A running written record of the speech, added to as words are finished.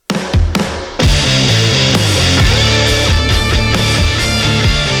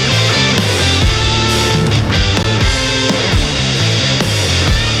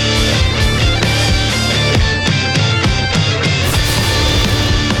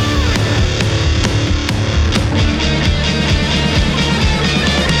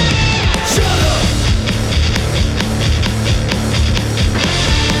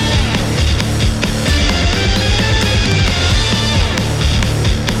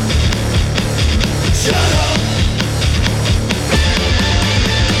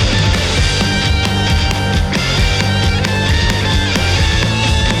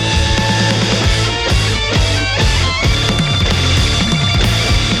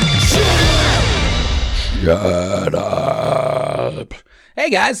Shut up.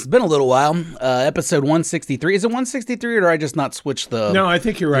 Hey guys, it's been a little while. Episode 163. Is it 163 or did I just not switch the No, I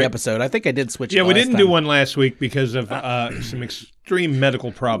think you're right. episode? I think I did switch it. Yeah, we last didn't time. do one last week because of some extreme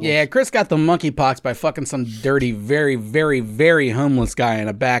medical problems. Yeah, Chris got the monkeypox by fucking some dirty, very, very, very homeless guy in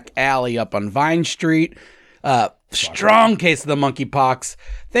a back alley up on Vine Street. Strong case of the monkeypox.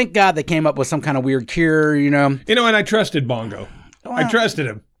 Thank God they came up with some kind of weird cure, You know, and I trusted Bongo. I trusted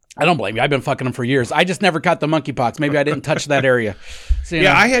him. I don't blame you. I've been fucking him for years. I just never caught the monkeypox. Maybe I didn't touch that area. So, you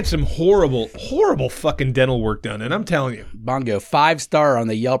know, I had some horrible fucking dental work done, and I'm telling you. Bongo, 5-star on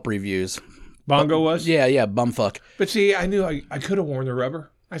the Yelp reviews. Bongo was? Yeah, bumfuck. But see, I knew I could have worn the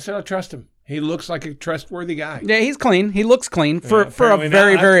rubber. I said I trust him. He looks like a trustworthy guy. Yeah, he's clean. He looks clean for a apparently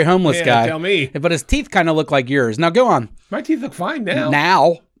very, not. very homeless Yeah, guy. tell me. But his teeth kind of look like yours. Now go on. My teeth look fine now.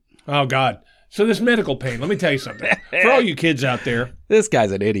 Now. Oh, God. So this medical pain, let me tell you something. For all you kids out there This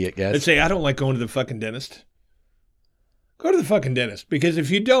guy's an idiot, that guys. say, I don't like going to the fucking dentist. Go to the fucking dentist. Because if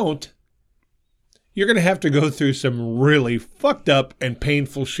you don't, you're going to have to go through some really fucked up and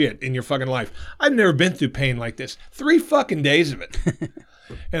painful shit in your fucking life. I've never been through pain like this. 3 fucking days of it.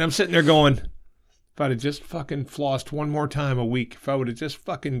 And I'm sitting there going, if I'd have just fucking flossed one more time a week, if I would have just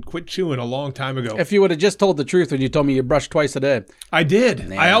fucking quit chewing a long time ago. If you would have just told the truth when you told me you brush twice a day. I did.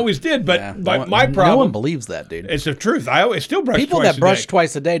 Man. I always did. But Yeah, my no problem, one believes that, dude. it's the truth. I always still brush People twice that brush a day.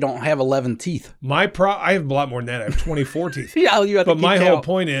 twice a day don't have 11 teeth. I have a lot more than that. I have 24 teeth. Yeah, you have to But keep my count. whole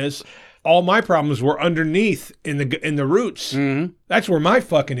point is, all my problems were underneath in the roots. Mm-hmm. That's where my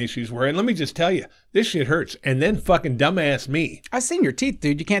fucking issues were. And let me just tell you, this shit hurts. And then fucking dumbass me. I seen your teeth,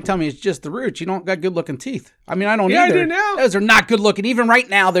 dude. You can't tell me it's just the roots. You don't got good looking teeth. I mean, I don't Yeah, I either. do now. Those are not good looking. Even right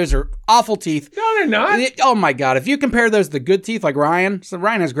now, those are awful teeth. No, they're not. Oh my God. If you compare those to good teeth like Ryan, so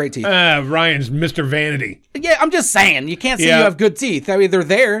Ryan has great teeth. Ryan's Mr. Vanity. Yeah, I'm just saying. You can't say Yeah. you have good teeth. I mean, they're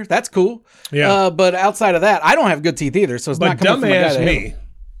there. That's cool. Yeah. But outside of that, I don't have good teeth either. So it's But not coming from a guy dumbass that me,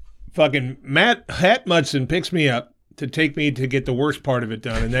 fucking Matt Mudson picks me up to take me to get the worst part of it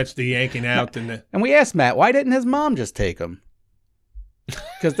done, and that's the yanking out and the. And we asked Matt, why didn't his mom just take him?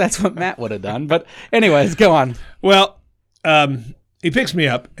 Because that's what Matt would have done. But anyways, go on. Well, he picks me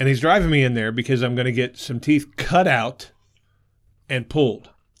up and he's driving me in there because I'm going to get some teeth cut out and pulled.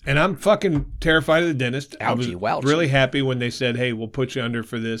 And I'm fucking terrified of the dentist. I was Ouchie, wouchie. really happy when they said, hey, we'll put you under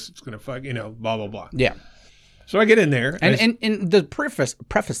for this. It's going to fuck, blah, blah, blah. Yeah. So I get in there. And to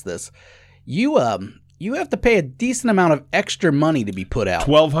preface this, you have to pay a decent amount of extra money to be put out.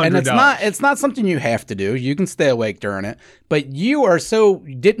 $1,200. And it's not something you have to do. You can stay awake during it. But you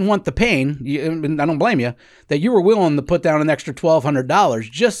didn't want the pain, and I don't blame you, that you were willing to put down an extra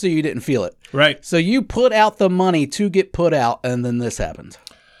 $1,200 just so you didn't feel it. Right. So you put out the money to get put out, and then this happened.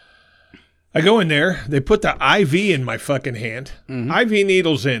 I go in there. They put the IV in my fucking hand. Mm-hmm. IV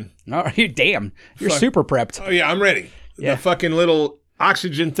needles in. Oh, damn. You're Fuck. super prepped. Oh, yeah, I'm ready. Yeah. The fucking little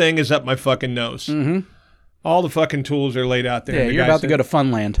oxygen thing is up my fucking nose. Mm-hmm. All the fucking tools are laid out there. Yeah, And the you're guy about to said- go to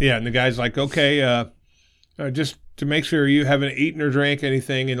Funland. Yeah, and the guy's like, okay, just to make sure you haven't eaten or drank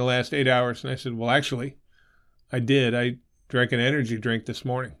anything in the last 8 hours. And I said, well, actually, I did. I drank an energy drink this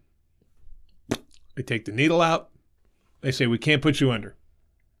morning. They take the needle out. They say, we can't put you under.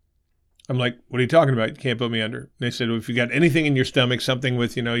 I'm like, what are you talking about? You can't put me under. And they said, well, if you got anything in your stomach, something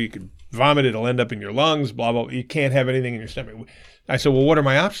with, you could vomit, it'll end up in your lungs, blah, blah. You can't have anything in your stomach. I said, well, what are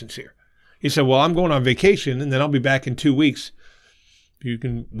my options here? He said, well, I'm going on vacation, and then I'll be back in 2 weeks. You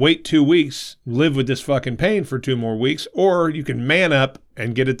can wait 2 weeks, live with this fucking pain for 2 more weeks, or you can man up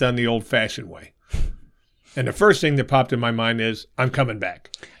and get it done the old-fashioned way. And the first thing that popped in my mind is, I'm coming back.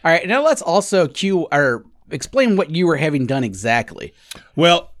 All right, now let's also explain what you were having done exactly.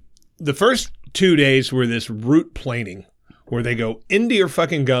 Well, the first 2 days were this root planing, where they go into your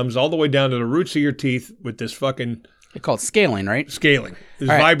fucking gums all the way down to the roots of your teeth with this fucking They call it scaling, right? scaling, this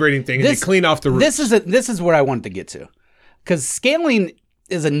All right. vibrating thing, and they clean off the roots. This is what I wanted to get to, because scaling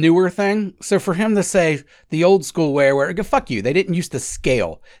is a newer thing. So for him to say the old school way, where fuck you, they didn't used to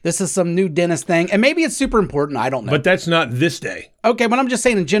scale. This is some new dentist thing, and maybe it's super important. I don't know. But that's not this day. Okay, but I'm just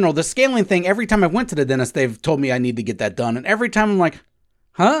saying in general, the scaling thing. Every time I went to the dentist, they've told me I need to get that done, and every time I'm like,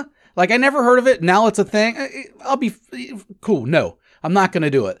 huh? Like I never heard of it. Now it's a thing. I'll be cool. No, I'm not going to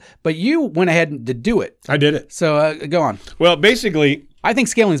do it. But you went ahead to do it. I did it. So go on. Well, basically, I think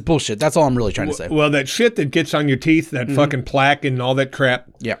scaling is bullshit. That's all I'm really trying to say. well, that shit that gets on your teeth, that fucking plaque and all that crap,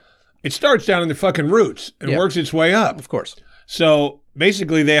 Yeah, it starts down in the fucking roots and Yeah. works its way up. of course. So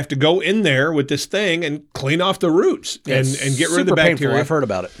basically, they have to go in there with this thing and clean off the roots and get rid of the Super painful. bacteria. I've heard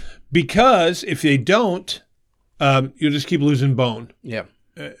about it. Because if they don't, you'll just keep losing bone. Yeah.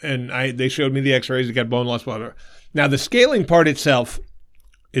 And they showed me the x-rays. It got bone loss, blah, blah. Now, the scaling part itself,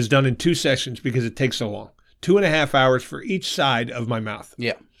 is done in 2 sessions because it takes so long. 2.5 hours for each side of my mouth.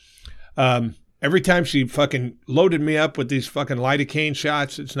 Yeah. Every time she fucking loaded me up with these fucking lidocaine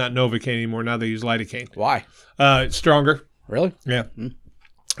shots, it's not Novocaine anymore. Now they use lidocaine. Why? It's stronger. Really? Yeah.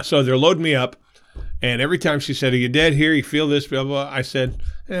 So they're loading me up. And every time she said, are you dead here? You feel this? Blah, blah. I said,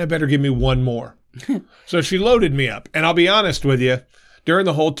 better give me one more. So she loaded me up. And I'll be honest with you, during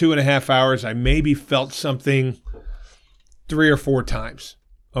the whole 2.5 hours, I maybe felt something 3 or 4 times.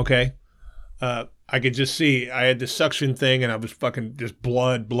 Okay? I could just see I had the suction thing and I was fucking just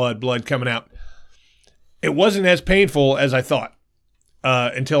blood coming out. It wasn't as painful as I thought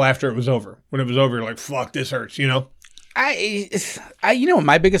until after it was over. When it was over, you're like, fuck, this hurts, you know? You know,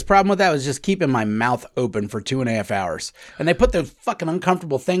 my biggest problem with that was just keeping my mouth open for 2.5 hours. And they put the fucking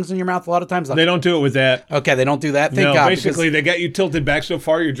uncomfortable things in your mouth a lot of times. They don't do it with that. Okay, they don't do that? Thank God. Basically, they got you tilted back so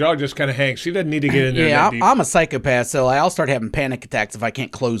far, your jaw just kind of hangs. She doesn't need to get in there. Yeah, I'm a psychopath, so I'll start having panic attacks if I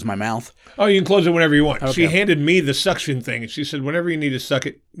can't close my mouth. Oh, you can close it whenever you want. Okay. She handed me the suction thing, and she said, whenever you need to suck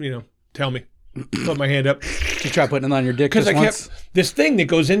it, tell me. Put my hand up. You try putting it on your dick Because just once? this thing that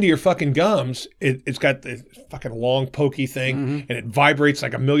goes into your fucking gums, it's got this fucking long, pokey thing, and it vibrates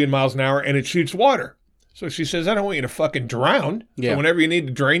like 1,000,000 miles an hour, and it shoots water. So she says, I don't want you to fucking drown. Yeah. So whenever you need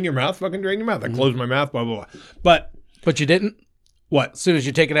to drain your mouth, fucking drain your mouth. I close my mouth, blah, blah, blah. But you didn't? What? As soon as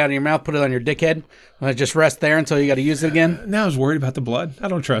you take it out of your mouth, put it on your dickhead, just rest there until you got to use it again? Now I was worried about the blood. I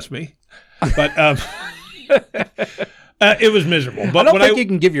don't trust me. But it was miserable. But I don't think you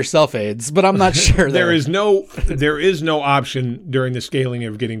can give yourself AIDS, but I'm not sure. There is no option during the scaling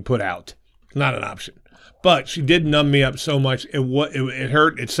of getting put out. Not an option. But she did numb me up so much. It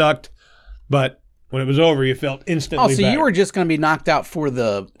hurt. It sucked. But when it was over, you felt instantly better. Oh, so you were just going to be knocked out for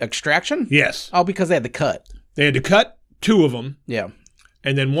the extraction? Yes. Oh, because they had the cut. They had to cut 2 of them. Yeah.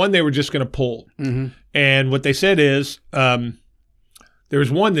 And then one they were just going to pull. Mm-hmm. And what they said is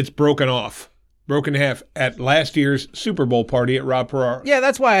there's one that's broken in half at last year's Super Bowl party at Rob Ferrara. Yeah,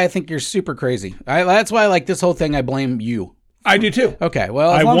 that's why I think you're super crazy. That's why, like, this whole thing, I blame you. I do too. Okay,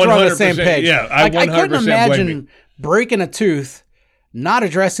 well, as long as we're on the same page. Yeah, I 100% couldn't blame imagine you. breaking a tooth, not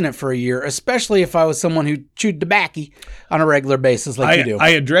addressing it for a year, especially if I was someone who chewed tobacco on a regular basis like you do. I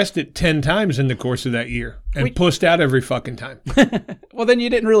addressed it 10 times in the course of that year and pussed out every fucking time. Well, then you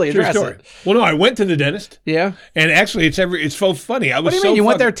didn't really address it. Well, no, I went to the dentist. Yeah. And actually, it's so funny. What do you mean? You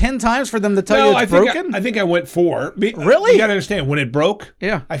went there 10 times for them to tell you it's broken? I think I went 4. Really? You got to understand, when it broke,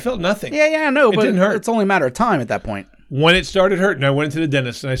 yeah, I felt nothing. Yeah, I know, but didn't hurt. It's only a matter of time at that point. When it started hurting, I went to the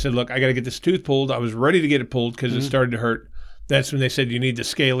dentist and I said, look, I got to get this tooth pulled. I was ready to get it pulled because it started to hurt. That's when they said you need the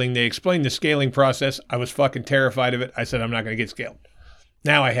scaling. They explained the scaling process. I was fucking terrified of it. I said, I'm not going to get scaled.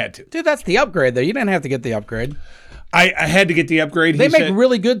 Now I had to. Dude, that's the upgrade, though. You didn't have to get the upgrade. I had to get the upgrade. They make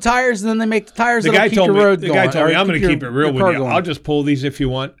really good tires, and then they make the tires that'll keep your road going. The guy told me, I'm going to keep it real with you. I'll just pull these if you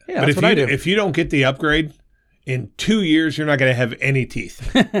want. Yeah, but that's what I do. If you don't get the upgrade, in 2 years, you're not going to have any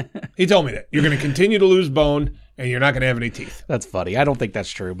teeth. He told me that. You're going to continue to lose bone, and you're not going to have any teeth. That's funny. I don't think that's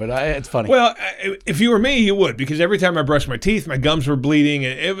true, but it's funny. Well, if you were me, you would, because every time I brushed my teeth, my gums were bleeding,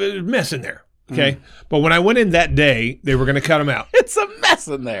 and it was a mess in there. Okay? But when I went in that day, they were going to cut them out. It's a mess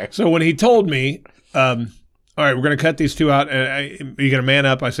in there. So when he told me, all right, we're going to cut these 2 out, and are you going to man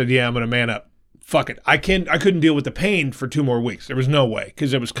up? I said, yeah, I'm going to man up. Fuck it. I couldn't deal with the pain for 2 more weeks. There was no way,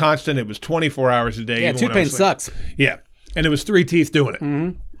 because it was constant. It was 24 hours a day. Yeah, tooth pain sucks. Yeah. And it was 3 teeth doing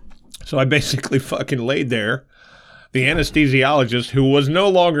it. So I basically fucking laid there. The anesthesiologist, who was no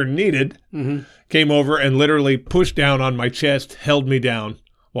longer needed, came over and literally pushed down on my chest, held me down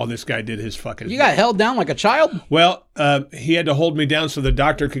while this guy did his fucking... You got held down like a child? Well, he had to hold me down so the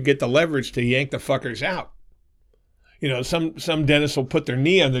doctor could get the leverage to yank the fuckers out. You know, some dentists will put their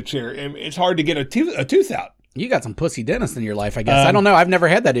knee on the chair, and it's hard to get a tooth out. You got some pussy dentists in your life, I guess. I don't know. I've never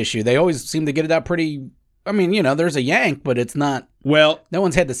had that issue. They always seem to get it out pretty... I mean, there's a yank, but it's not... Well... No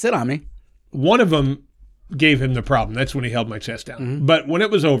one's had to sit on me. One of them gave him the problem. That's when he held my chest down. But when it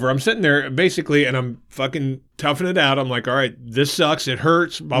was over, I'm sitting there basically, and I'm fucking toughing it out. I'm like, all right, this sucks. It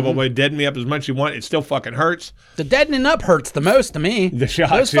hurts. Blah, blah, blah. Deaden me up as much as you want. It still fucking hurts. The deadening up hurts the most to me. The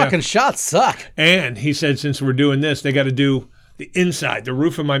shots, Those fucking shots suck. And he said, since we're doing this, they got to do the inside, the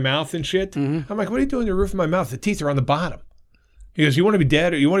roof of my mouth and shit. I'm like, what are you doing to the roof of my mouth? The teeth are on the bottom. He goes, you want to be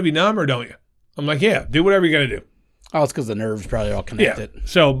dead or you want to be numb or don't you? I'm like, yeah, do whatever you got to do. Oh, it's because the nerves probably all connected. Yeah.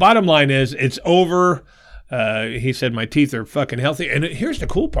 So bottom line is, it's over. He said my teeth are fucking healthy. And here's the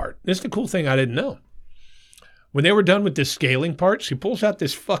cool part. This is the cool thing I didn't know. When they were done with this scaling part, she pulls out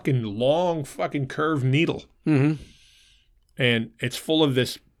this fucking long fucking curved needle. And it's full of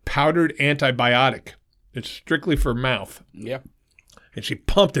this powdered antibiotic. It's strictly for mouth. Yeah. And she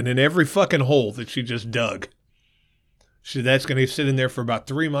pumped it in every fucking hole that she just dug. She said, that's going to sit in there for about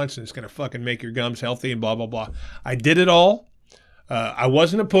 3 months and it's going to fucking make your gums healthy and blah, blah, blah. I did it all. I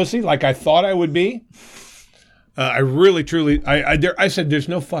wasn't a pussy like I thought I would be. I really, truly, I said, there's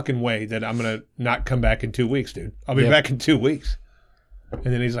no fucking way that I'm going to not come back in 2 weeks, dude. I'll be back in 2 weeks. And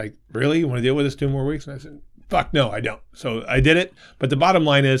then he's like, really? You want to deal with this 2 more weeks? And I said, fuck no, I don't. So I did it. But the bottom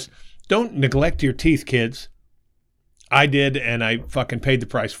line is, don't neglect your teeth, kids. I did, and I fucking paid the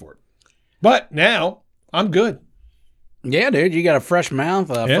price for it. But now, I'm good. Yeah, dude, you got a fresh mouth,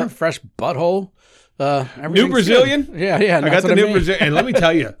 fresh butthole. New Brazilian? Good. Yeah. I got the new Brazilian. And let me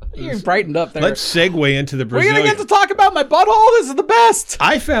tell you. You're brightened up there. Let's segue into the Brazilian. We're going to get to talk about my butthole? This is the best.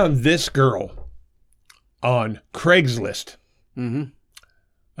 I found this girl on Craigslist. Mm-hmm.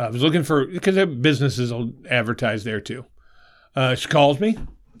 I was looking for, because businesses will advertise there too. She calls me.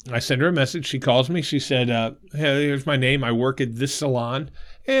 I send her a message. She calls me. She said, hey, here's my name. I work at this salon.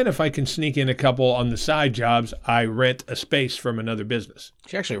 And if I can sneak in a couple on the side jobs, I rent a space from another business.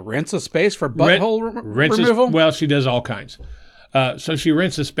 She actually rents a space for butthole removal? Well, she does all kinds. So she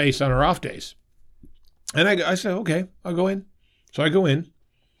rents a space on her off days. And I said, okay, I'll go in. So I go in.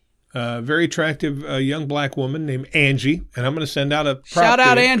 Very attractive young black woman named Angie. And I'm going to send out a prop. Shout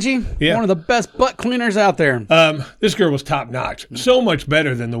out, Angie. Yeah. One of the best butt cleaners out there. This girl was top notch. So much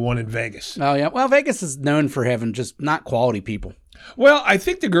better than the one in Vegas. Oh, yeah. Well, Vegas is known for having just not quality people. Well, I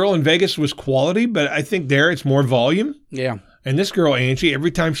think the girl in Vegas was quality, but I think there it's more volume. Yeah. And this girl, Angie, every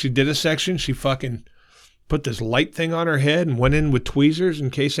time she did a section, she fucking put this light thing on her head and went in with tweezers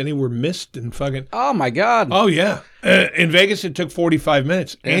in case any were missed and fucking. Oh, my God. Oh, yeah. In Vegas, it took 45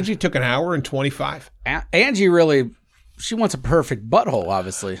 minutes. Yeah. Angie took an hour and 25. Angie really, she wants a perfect butthole,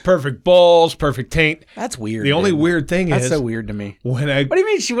 obviously. Perfect balls, perfect taint. That's weird. The only weird thing That's is. so weird to me. What do you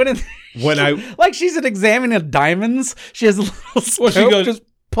mean she went in? Like she's an examining diamonds. She has a little scope, she goes, just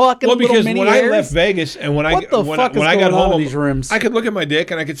plucking little mini when hairs. I left Vegas and when I got home, these rooms? I could look at my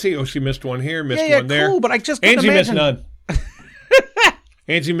dick and I could see, oh, she missed one here, missed one there. Cool, but I just Angie imagine. missed none.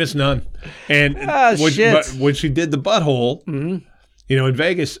 Angie missed none. And when she did the butthole, you know, in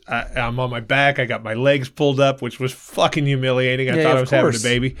Vegas, I'm on my back. I got my legs pulled up, which was fucking humiliating. I thought I was having a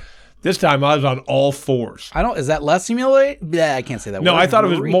baby. This time I was on all fours. Is that less humiliating? Yeah, I can't say that. No, I thought it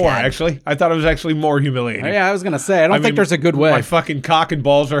was more, actually. I thought it was actually more humiliating. Yeah, I was going to say, I don't think there's a good way. My fucking cock and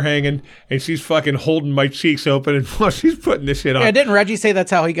balls are hanging, and she's fucking holding my cheeks open, and while she's putting this shit on. Yeah, didn't Reggie say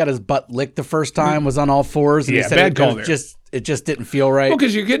that's how he got his butt licked the first time, was on all fours? And yeah, he said bad call there. It just didn't feel right. Well,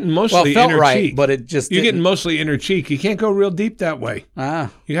 because you're getting mostly felt inner right, cheek. But it just You're getting mostly inner cheek. You can't go real deep that way.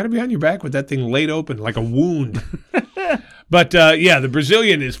 You got to be on your back with that thing laid open like a wound. But, yeah, the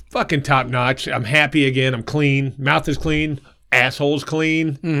Brazilian is fucking top-notch. I'm happy again. I'm clean. Mouth is clean. Asshole's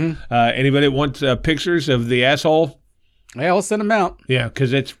clean. Mm-hmm. Anybody that wants pictures of the asshole? Yeah, I'll send them out. Yeah,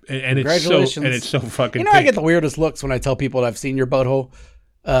 because it's so fucking You know, pink. I get the weirdest looks when I tell people that I've seen your butthole.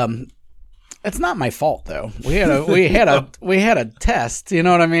 It's not my fault, though. We had a test. You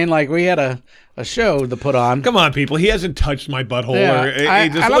know what I mean? Like, we had a show to put on. Come on, people. He hasn't touched my butthole. Yeah. He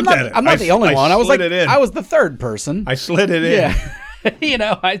just looked at it. I'm not the only one. I was like, I was the third person. I slid it in. Yeah. You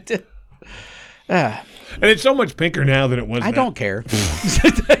know, I did. And it's so much pinker now than it was. I don't care.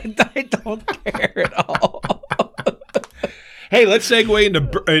 I don't care at all. Hey, let's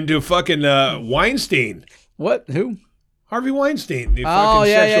segue into fucking Weinstein. What? Who? Harvey Weinstein. Oh,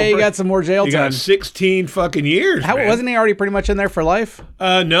 yeah, you got some more jail time. He got 16 fucking years, man. Wasn't he already pretty much in there for life?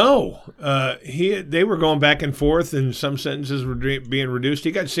 No. They were going back and forth, and some sentences were being reduced.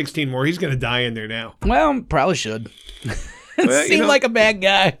 He got 16 more. He's going to die in there now. Well, probably should. Seemed like a bad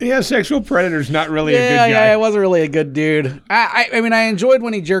guy. Yeah, sexual predator's not really a good guy. Yeah, he wasn't really a good dude. I mean, I enjoyed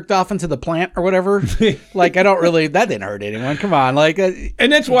when he jerked off into the plant or whatever. Like, that didn't hurt anyone. Come on.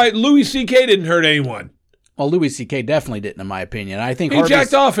 And that's why Louis C.K. didn't hurt anyone. Well, Louis C.K. definitely didn't, in my opinion. I think he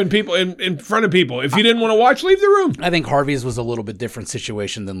jacked off in front of people. If you didn't want to watch, leave the room. I think Harvey's was a little bit different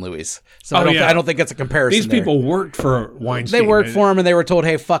situation than Louis. So I don't think it's a comparison. These people worked for Weinstein. They worked for him, and they were told,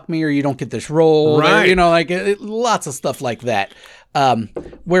 "Hey, fuck me, or you don't get this role." Right. You know, lots of stuff like that.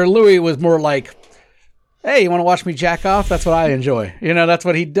 Where Louis was more like, "Hey, you want to watch me jack off? That's what I enjoy." You know, that's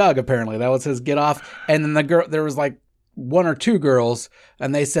what he dug. Apparently, that was his get off. And then the girl, there was like one or two girls,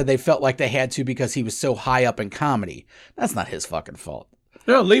 and they said they felt like they had to because he was so high up in comedy. That's not his fucking fault.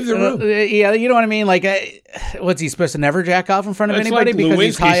 No, leave the room. Yeah, you know what I mean? Like, what's he supposed to never jack off in front of anybody like because Lewinsky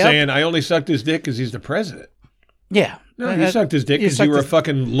he's high saying, up? I only sucked his dick because he's the president. Yeah. No, you sucked his dick because you were a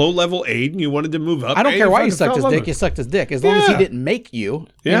fucking low-level aide and you wanted to move up. I don't care why you sucked his dick. You sucked his dick. As long as he didn't make you,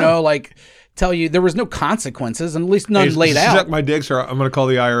 you know, like, tell you there was no consequences, and at least none laid out. Suck my dicks or I'm going to call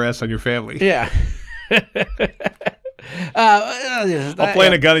the IRS on your family. Yeah. I'll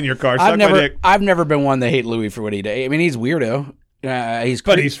plant a gun in your car. Suck my dick. I've never been one to hate Louis for what he did. I mean, he's weirdo.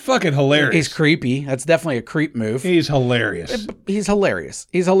 He's fucking hilarious. He's creepy. That's definitely a creep move. He's hilarious. He's hilarious.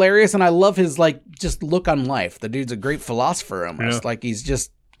 He's hilarious, and I love his just look on life. The dude's a great philosopher almost. Like he's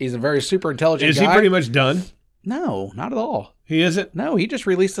a very super intelligent guy. Is he pretty much done? No, not at all. He isn't? No, he just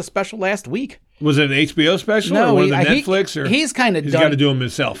released a special last week. Was it an HBO special or was it Netflix? Or he's kind of done. He's got to do them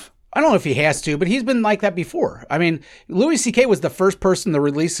himself. I don't know if he has to, but he's been like that before. I mean, Louis C.K. was the first person to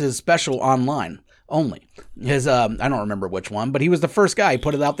release his special online only. His I don't remember which one, but he was the first guy. He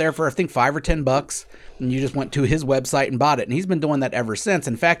put it out there for I think $5 or $10, and you just went to his website and bought it. And he's been doing that ever since.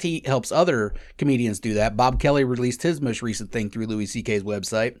 In fact, he helps other comedians do that. Bob Kelly released his most recent thing through Louis C.K.'s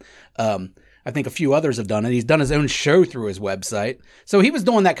website. I think a few others have done it. He's done his own show through his website. So he was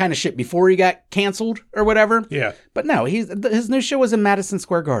doing that kind of shit before he got canceled or whatever. Yeah. But no, his new show was in Madison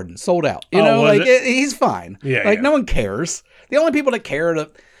Square Garden, sold out. You know, like he's fine. Yeah. Like no one cares. The only people that care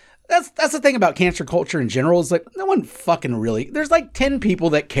that's the thing about cancer culture in general is like no one fucking really. There's like 10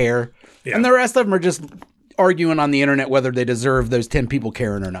 people that care, and the rest of them are just arguing on the internet whether they deserve those 10 people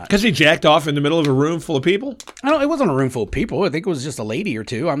caring or not. Because he jacked off in the middle of a room full of people? It wasn't a room full of people. I think it was just a lady or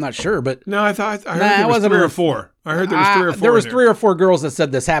two. I'm not sure, but no, I heard there was 3 or 4. I heard there was 3 or 4. There was 3 or 4 girls that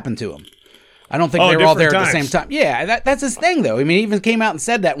said this happened to him. I don't think they were all there at the same time. Yeah, that's his thing though. I mean, he even came out and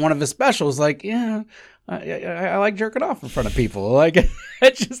said that in one of his specials. Like, yeah, I like jerking off in front of people. Like,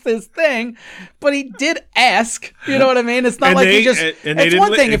 it's just his thing. But he did ask. You know what I mean? It's not like he just. It's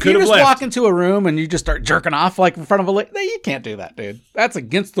one thing if you just walk into a room and you just start jerking off like in front of a lady. You can't do that, dude. That's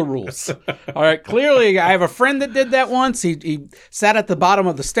against the rules. All right. Clearly, I have a friend that did that once. He sat at the bottom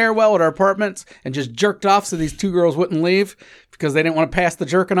of the stairwell at our apartments and just jerked off so these 2 girls wouldn't leave because they didn't want to pass the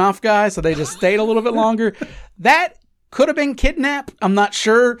jerking off guy. So they just stayed a little bit longer. That could have been kidnap. I'm not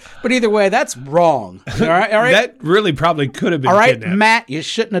sure. But either way, that's wrong. All right. That really probably could have been kidnap. All right, Matt, you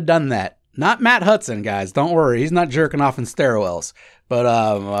shouldn't have done that. Not Matt Hudson, guys. Don't worry. He's not jerking off in stairwells. But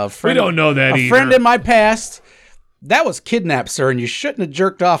a friend, we don't know that either. A friend in my past, that was kidnap, sir, and you shouldn't have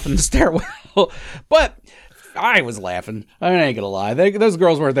jerked off in the stairwell. But I was laughing. I ain't gonna lie. Those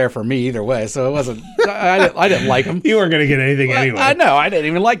girls weren't there for me either way, so it wasn't. I didn't like them. You weren't gonna get anything anyway. I know. I didn't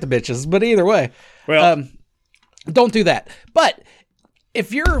even like the bitches. But either way, well. Don't do that. But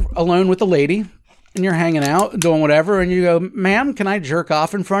if you're alone with a lady and you're hanging out doing whatever and you go, ma'am, can I jerk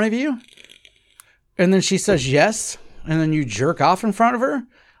off in front of you? And then she says yes. And then you jerk off in front of her.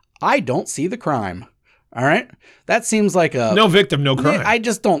 I don't see the crime. All right. That seems like no victim, no crime. I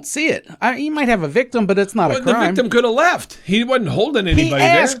just don't see it. You might have a victim, but it's not a crime. The victim could have left. He wasn't holding anybody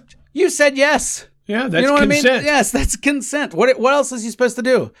there. You said yes. Yeah, that's consent. I mean? Yes, that's consent. What else is he supposed to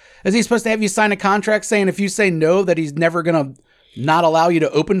do? Is he supposed to have you sign a contract saying if you say no that he's never going to not allow you to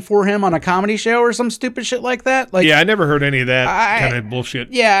open for him on a comedy show or some stupid shit like that? Like, yeah, I never heard any of that kind of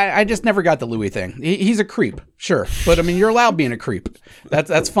bullshit. Yeah, I just never got the Louis thing. He's a creep, sure. But, I mean, you're allowed being a creep.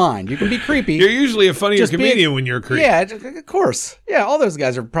 That's fine. You can be creepy. You're usually a funnier comedian when you're a creep. Yeah, of course. Yeah, all those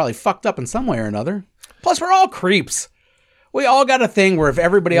guys are probably fucked up in some way or another. Plus, we're all creeps. We all got a thing where if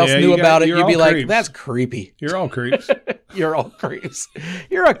everybody else knew about it, you'd be like, that's creepy. You're all creeps. You're all creeps.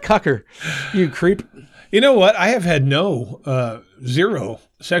 You're a cucker, you creep. You know what? I have had zero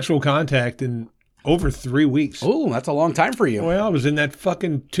sexual contact in over 3 weeks. Oh, that's a long time for you. Well, I was in that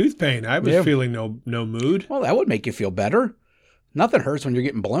fucking tooth pain. I was feeling no mood. Well, that would make you feel better. Nothing hurts when you're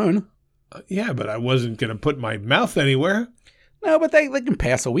getting blown. Yeah, but I wasn't going to put my mouth anywhere. No, but they can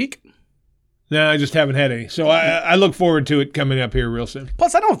pass a week. No, I just haven't had any. So I look forward to it coming up here real soon.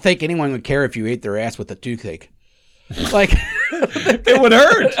 Plus, I don't think anyone would care if you ate their ass with a toothache. Like, it would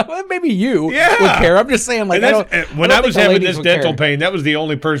hurt. Well, maybe you would care. I'm just saying, like, when I was having this dental pain, that was the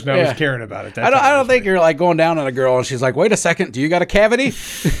only person I was caring about it. I don't think you're like going down on a girl and she's like, wait a second, do you got a cavity?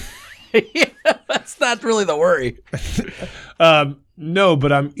 Yeah, that's not really the worry. No,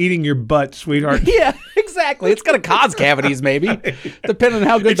 but I'm eating your butt, sweetheart. Yeah, exactly. It's going to cause cavities, maybe, depending on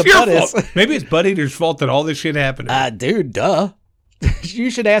how good the butt is. Maybe it's Butt Eater's fault that all this shit happened. Dude, duh. You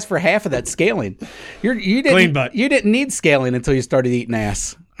should ask for half of that scaling. Clean butt. You didn't need scaling until you started eating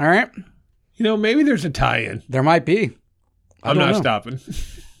ass. All right? You know, maybe there's a tie-in. There might be. I'm not stopping.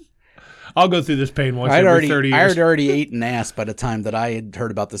 I'll go through this pain once every 30 years. I had already eaten ass by the time that I had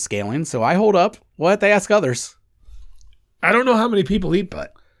heard about the scaling, so I hold up. We'll have to ask others. I don't know how many people eat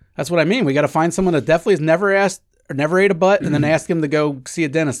butt. That's what I mean. We got to find someone that definitely has never asked or never ate a butt and then ask them to go see a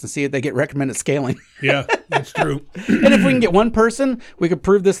dentist and see if they get recommended scaling. Yeah, that's true. And if we can get one person, we could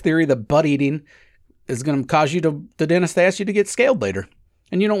prove this theory that butt eating is going to cause you to, the dentist to ask you to get scaled later.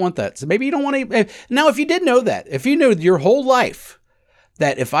 And you don't want that. So maybe you don't want to. Now, if you did know that, if you knew your whole life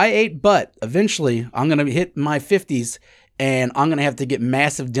that if I ate butt, eventually I'm going to hit my 50s and I'm going to have to get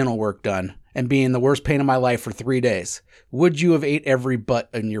massive dental work done and be in the worst pain of my life for 3 days. Would you have ate every butt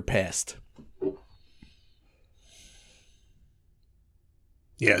in your past?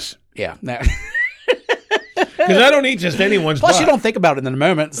 Yes. Yeah. Because I don't eat just anyone's Plus, butt. you don't think about it in the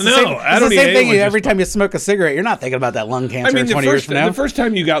moment. It's the No, same, I it's don't the eat same thing anyone's every butt. time you smoke a cigarette. You're not thinking about that lung cancer I mean, 20 years from now. the first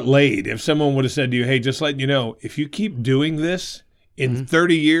time you got laid, if someone would have said to you, hey, just letting you know, if you keep doing this, in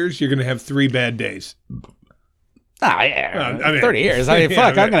 30 years, you're going to have 3 bad days. Ah, yeah. I mean, 30 years. I mean, yeah, fuck, I I'm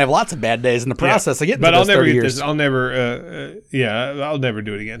mean- going to have lots of bad days in the process of getting But to I'll those never 30 eat years. this. I'll never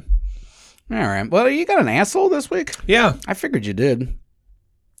do it again. All right. Well, you got an asshole this week? Yeah. I figured you did.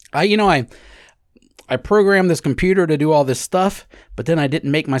 I programmed this computer to do all this stuff, but then I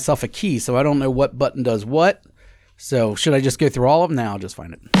didn't make myself a key, so I don't know what button does what. So should I just go through all of them? Now I'll just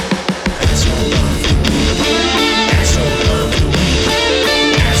find it.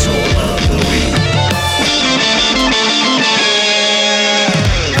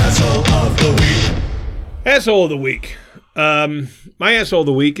 Asshole of the week. My asshole of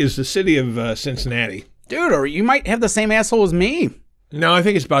the week is the city of Cincinnati. Dude, or you might have the same asshole as me. No, I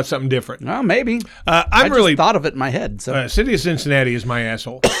think it's about something different. Oh, maybe. I'm just really thought of it in my head. So city of Cincinnati is my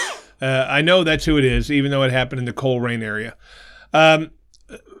asshole. I know that's who it is, even though it happened in the Coleraine area.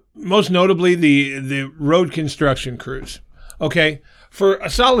 Most notably, the road construction crews. Okay, for a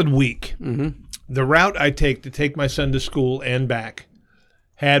solid week, the route I take my son to school and back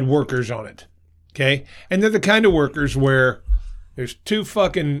had workers on it. Okay, and they're the kind of workers where there's 2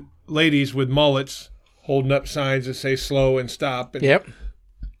 fucking ladies with mullets holding up signs that say slow and stop. And, yep.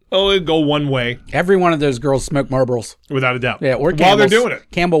 Oh, it'd go one way, Every one of those girls smoke Marlboros. without a doubt. Yeah, or while Campbell's. they're doing it.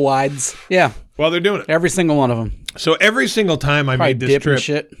 Campbell Wides. Yeah, While they're doing it. every single one of them. So every single time I Probably made this dip and trip,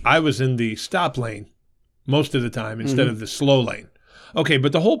 shit. I was in the stop lane most of the time instead of the slow lane. Okay,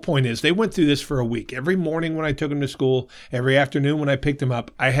 but the whole point is they went through this for a week. Every morning when I took them to school, every afternoon when I picked them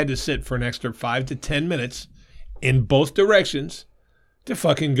up, I had to sit for an extra 5 to 10 minutes in both directions to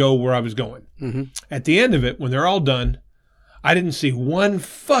fucking go where I was going. At the end of it, when they're all done, I didn't see one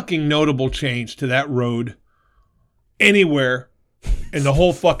fucking notable change to that road anywhere in the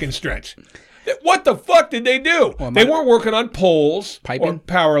whole fucking stretch. What the fuck did they do? They weren't working on poles or Piping?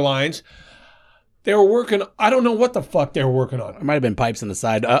 power lines. They were working, I don't know what the fuck they were working on. There might have been pipes on the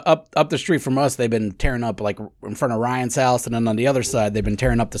side. Up the street from us, they've been tearing up, like in front of Ryan's house, and then on the other side, they've been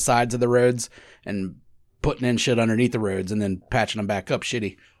tearing up the sides of the roads and putting in shit underneath the roads and then patching them back up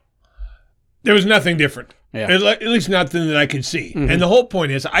shitty. There was nothing different. Yeah. At least nothing that I could see. And the whole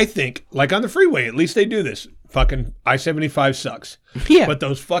point is, I think, like on the freeway, at least they do this. Fucking I-75 sucks. Yeah. But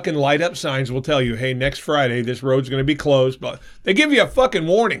those fucking light up signs will tell you, hey, next Friday, this road's going to be closed. But they give you a fucking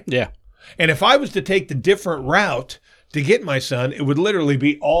warning. Yeah. And if I was to take the different route to get my son, it would literally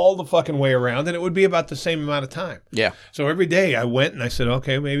be all the fucking way around, and it would be about the same amount of time. Yeah. So every day I went and I said,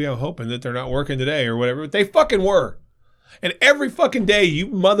 okay, maybe I'm hoping that they're not working today or whatever. But they fucking were. And every fucking day, you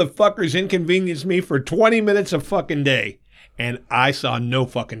motherfuckers inconvenienced me for 20 minutes a fucking day. And I saw no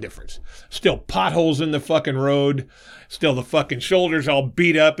fucking difference. Still potholes in the fucking road. Still the fucking shoulders all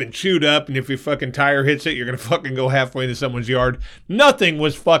beat up and chewed up. And if your fucking tire hits it, you're going to fucking go halfway into someone's yard. Nothing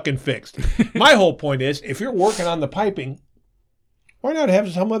was fucking fixed. My whole point is, if you're working on the piping, why not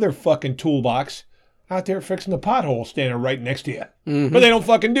have some other fucking toolbox out there fixing the pothole standing right next to you? But they don't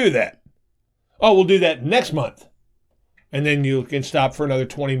fucking do that. Oh, we'll do that next month. And then you can stop for another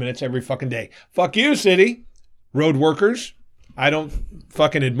 20 minutes every fucking day. Fuck you, city. Road workers. I don't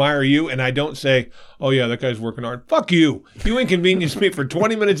fucking admire you, and I don't say, oh yeah, that guy's working hard. Fuck you. You inconvenienced me for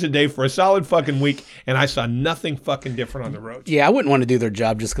 20 minutes a day for a solid fucking week, and I saw nothing fucking different on the roads. Yeah, I wouldn't want to do their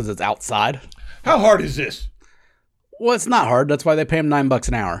job just because it's outside. How hard is this? Well, it's not hard. That's why they pay them $9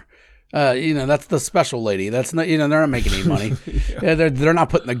 an hour. That's the special lady. That's not, they're not making any money. Yeah, they're not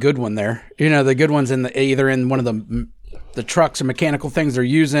putting the good one there. The good one's either in one of the trucks or mechanical things they're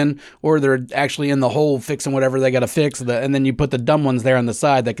using, or they're actually in the hole fixing whatever they got to fix. And then you put the dumb ones there on the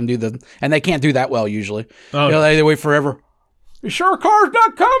side that can do and they can't do that well usually. Oh. They wait forever. You sure car's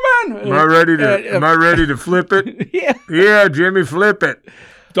not coming? Am I ready to flip it? Yeah. Yeah, Jimmy, flip it.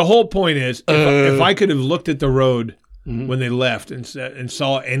 The whole point is, if I could have looked at the road when they left and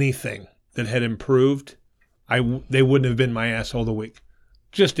saw anything that had improved, they wouldn't have been my asshole of the week.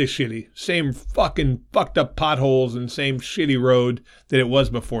 Just as shitty. Same fucking fucked up potholes and same shitty road that it was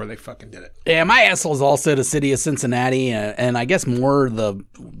before they fucking did it. Yeah, my asshole is also the city of Cincinnati, and I guess more the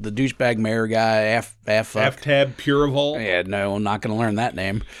douchebag mayor guy, Aftab Puraval. Yeah, no, I'm not going to learn that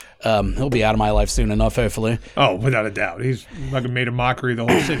name. He'll be out of my life soon enough, hopefully. Oh, without a doubt. He's fucking made a mockery of the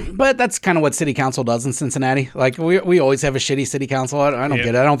whole city. But that's kind of what city council does in Cincinnati. Like, we always have a shitty city council. I don't get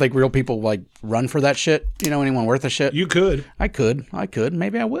it. I don't think real people, like, run for that shit. You know, anyone worth a shit? You could. I could.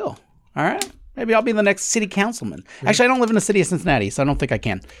 Maybe I will. All right? Maybe I'll be the next city councilman. Actually, I don't live in the city of Cincinnati, so I don't think I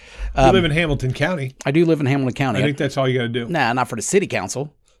can. You live in Hamilton County. I do live in Hamilton County. I think that's all you got to do. Nah, not for the city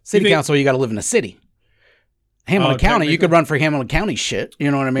council. City council, you got to live in a city. Hamilton County, you could run for Hamilton County shit.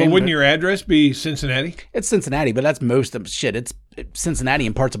 You know what I mean? But wouldn't your address be Cincinnati? It's Cincinnati, but that's most of shit. It's Cincinnati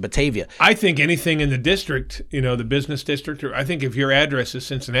and parts of Batavia. I think anything in the district, you know, the business district, or I think if your address is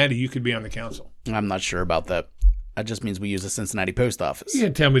Cincinnati, you could be on the council. I'm not sure about that. That just means we use the Cincinnati post office. You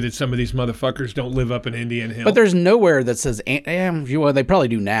can't tell me that some of these motherfuckers don't live up in Indian Hill. But there's nowhere that says, well, they probably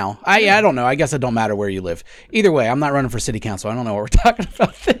do now. I don't know. I guess it don't matter where you live. Either way, I'm not running for city council. I don't know what we're talking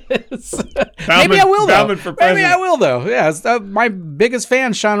about this. Maybe I will, though. Maybe I will, though. Yeah, my biggest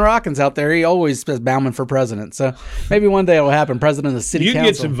fan, Sean Rockins, out there, he always says Bauman for president. So maybe one day it'll happen, president of the city council. You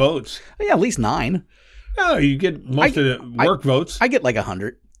get some votes. Yeah, at least 9. No, you get most of the work votes. I get like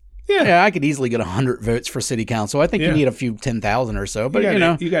 100. Yeah, I could easily get 100 votes for city council. I think you need a few 10,000 or so, but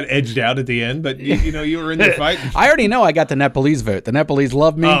you got edged out at the end. But you were in the fight. I already know I got the Nepalese vote. The Nepalese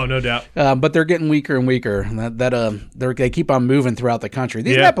love me. Oh, no doubt. But they're getting weaker and weaker. They keep on moving throughout the country.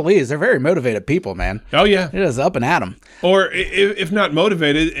 These Nepalese, they're very motivated people, man. Oh yeah, it is up and at them. Or if not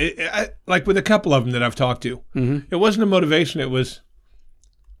motivated, like with a couple of them that I've talked to, it wasn't a motivation. It was,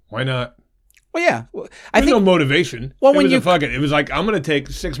 why not? Well, yeah. I think no motivation. Well, it was like, I'm going to take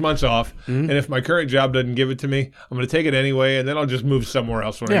 6 months off, and if my current job doesn't give it to me, I'm going to take it anyway, and then I'll just move somewhere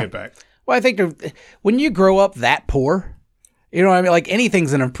else when I get back. Well, I think when you grow up that poor, you know what I mean? Like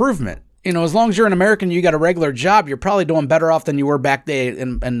anything's an improvement. You know, as long as you're an American, you got a regular job, you're probably doing better off than you were back there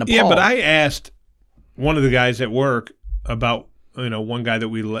in Nepal. Yeah, but I asked one of the guys at work about, one guy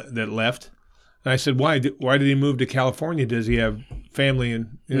that that left. And I said, why did he move to California? Does he have family?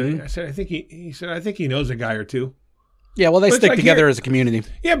 And I said, I think he knows a guy or two. Yeah, well, they stick together as a community.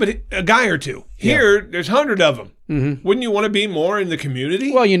 Yeah, but a guy or two. Here, there's 100 of them. Mm-hmm. Wouldn't you want to be more in the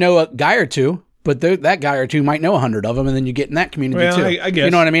community? Well, you know a guy or two, but that guy or two might know 100 of them, and then you get in that community too. I guess. You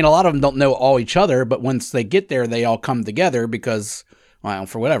know what I mean? A lot of them don't know all each other, but once they get there, they all come together because, well,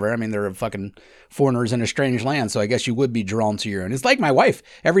 for whatever. I mean, they're fucking foreigners in a strange land, so I guess you would be drawn to your own. It's like my wife.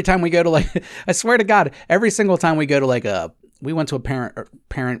 Every time we go to I swear to God, every single time we go to we went to a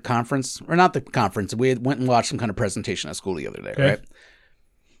parent conference, or not the conference. We went and watched some kind of presentation at school the other day, right?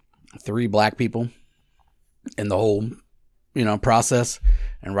 3 black people in the whole, process,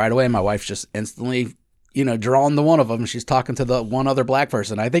 and right away my wife just instantly, drawn to one of them. She's talking to the one other black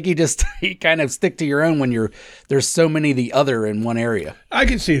person. I think you kind of stick to your own when there's so many of the other in one area. I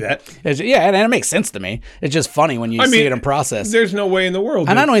can see that. And it makes sense to me. It's just funny when you see it in process. There's no way in the world.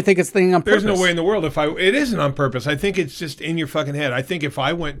 And I don't even think it's thing on purpose. There's no way in the world it isn't on purpose. I think it's just in your fucking head. I think if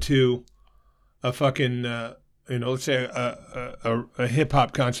I went to a fucking, let's say a hip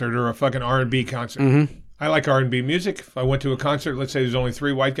hop concert or a fucking R&B concert. Mm-hmm. I like R&B music. If I went to a concert, let's say there's only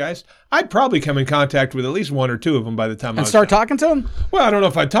 3 white guys, I'd probably come in contact with at least 1 or 2 of them by the time I was start talking to them? Well, I don't know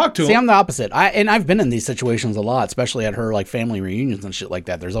if I'd talk to them. See, I'm the opposite. I've been in these situations a lot, especially at her family reunions and shit like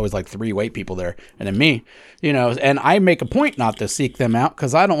that. There's always 3 white people there, and then me, and I make a point not to seek them out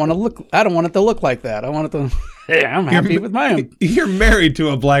because I don't want it to look like that. I want it to. Yeah, I'm happy with my own. You're married to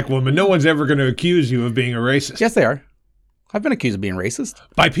a black woman. No one's ever going to accuse you of being a racist. Yes, they are. I've been accused of being racist.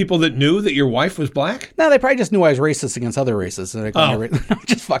 By people that knew that your wife was black? No, they probably just knew I was racist against other races. And I'm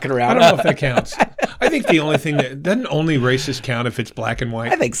just fucking around. I don't know if that counts. I think the only thing doesn't only racist count if it's black and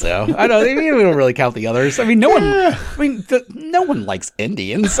white. I think so. I don't. We don't really count the others. I mean, no one likes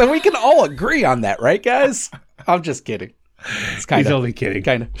Indians, so we can all agree on that, right, guys? I'm just kidding. He's only kidding.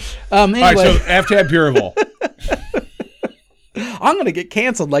 Kind of. Anyway. All right, so after that Purival. I'm going to get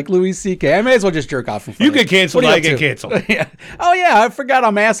canceled like Louis C.K. I may as well just jerk off. You get canceled, I get canceled. Yeah. Oh, yeah, I forgot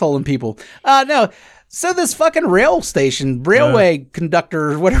I'm assholing people. No. So this fucking railway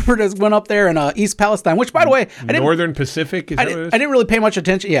conductor, whatever it is, went up there in East Palestine, which, by the way, Northern Pacific? I didn't really pay much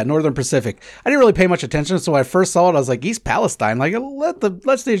attention. Yeah, Northern Pacific. I didn't really pay much attention, so when I first saw it, I was like, East Palestine? Like, let the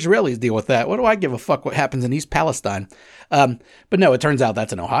Israelis deal with that. What do I give a fuck what happens in East Palestine? But no, it turns out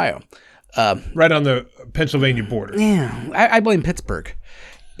that's in Ohio. Right on the Pennsylvania border. Yeah, I blame Pittsburgh.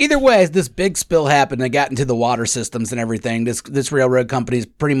 Either way, this big spill happened and got into the water systems and everything. This railroad company is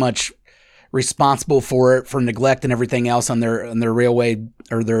pretty much responsible for it, for neglect and everything else on their railway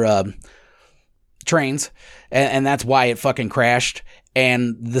or their trains, and that's why it fucking crashed.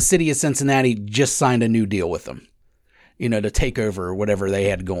 And the city of Cincinnati just signed a new deal with them. to take over or whatever they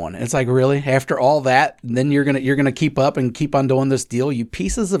had going. It's like, really? After all that, then you're gonna keep up and keep on doing this deal, you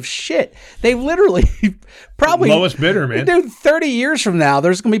pieces of shit. They literally probably Lowest bidder, man. Dude, 30 years from now,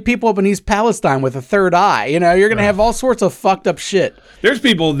 there's gonna be people up in East Palestine with a third eye. You're gonna have all sorts of fucked up shit. There's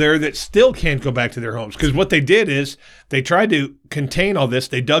people there that still can't go back to their homes because what they did is they tried to contain all this.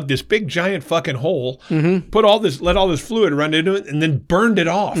 They dug this big giant fucking hole, let all this fluid run into it, and then burned it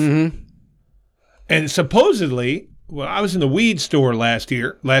off. And supposedly, well, I was in the weed store last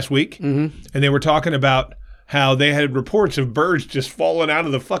week, and they were talking about how they had reports of birds just falling out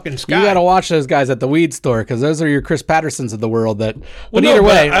of the fucking sky. You got to watch those guys at the weed store because those are your Chris Pattersons of the world. But either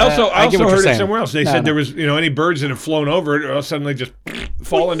way, I also heard it saying. somewhere else. They said there was any birds that have flown over it are suddenly just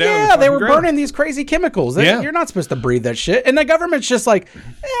falling down. Yeah, they were burning these crazy chemicals. You're not supposed to breathe that shit. And the government's just like,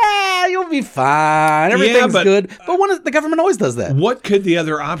 you'll be fine. Everything's good. But the government always does that. What could the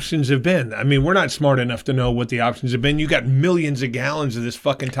other options have been? I mean, we're not smart enough to know what the options have been. You got millions of gallons of this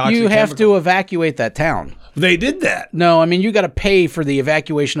fucking toxic You have chemical. to evacuate that town. They did that. No, I mean, you got to pay for the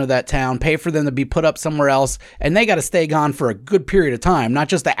evacuation of that town, pay for them to be put up somewhere else, and they got to stay gone for a good period of time, not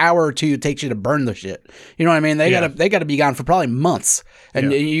just the hour or two it takes you to burn the shit. You know what I mean? They got to be gone for probably months,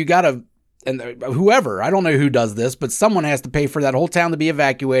 and you got to. And whoever, I don't know who does this, but someone has to pay for that whole town to be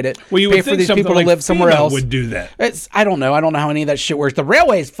evacuated. Well, you pay would for think these something people like to live somewhere FEMA else. would do that. I don't know. I don't know how any of that shit works. The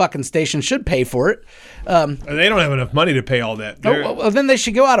railway's fucking station should pay for it. They don't have enough money to pay all that. Well, then they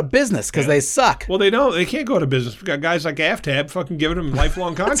should go out of business because they suck. Well, they don't. They can't go out of business. We got guys like AFTAB fucking giving them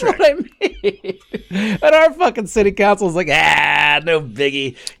lifelong contracts. That's what I mean. And our fucking city council's like, no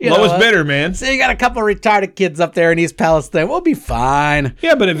biggie. Lowest bidder, man. So you got a couple retarded kids up there in East Palestine. We'll be fine.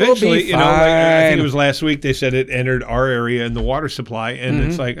 Yeah, but eventually, like, I think it was last week they said it entered our area in the water supply, and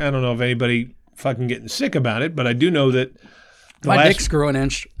it's like, I don't know if anybody fucking getting sick about it, but I do know that my dick's grew an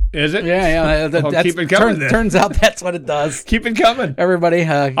inch. Is it? Yeah. Keep it coming then. Turns out that's what it does. Keep it coming. Everybody.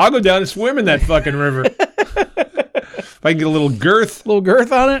 I'll go down and swim in that fucking river. If I can get a little girth.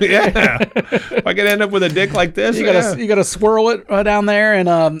 On it? Yeah. If I can end up with a dick like this. You gotta swirl it down there,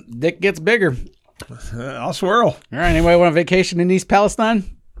 and dick gets bigger. I'll swirl. All right, anybody want a vacation in East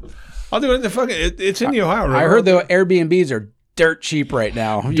Palestine? I'll do it in the fucking, it's in the Ohio River. I heard the Airbnbs are dirt cheap right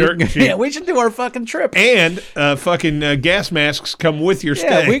now. Cheap. Yeah, we should do our fucking trip. And fucking gas masks come with your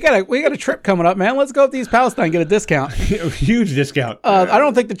stay. Yeah, we got a trip coming up, man. Let's go to East Palestine and get a discount. Huge discount. I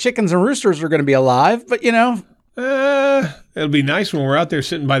don't think the chickens and roosters are going to be alive, but it'll be nice when we're out there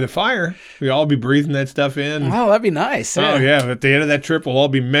sitting by the fire. We all be breathing that stuff in. Oh, that'd be nice. Oh yeah, at the end of that trip, we'll all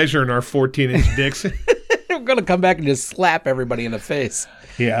be measuring our 14-inch dicks. We're going to come back and just slap everybody in the face.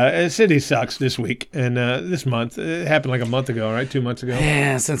 Yeah, city sucks this week and this month. It happened like a month ago, right? 2 months ago.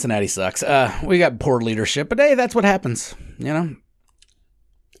 Yeah, Cincinnati sucks. We got poor leadership, but hey, that's what happens,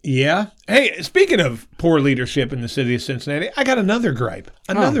 Yeah. Hey, speaking of poor leadership in the city of Cincinnati, I got another gripe.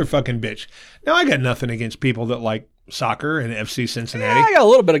 Another fucking bitch. Now, I got nothing against people that like soccer and FC Cincinnati. Yeah, I got a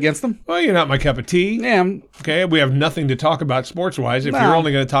little bit against them. Well, you're not my cup of tea. Yeah. Okay, we have nothing to talk about sports-wise. If you're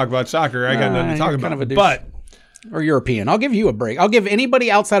only going to talk about soccer, I got nothing to talk about. But or European. I'll give you a break. I'll give anybody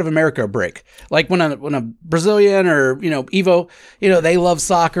outside of America a break. Like when a Brazilian or, Evo, they love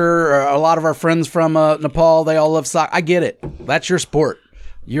soccer, or a lot of our friends from Nepal, they all love soccer. I get it. That's your sport.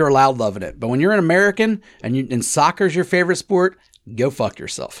 You're allowed loving it. But when you're an American and soccer's your favorite sport, go fuck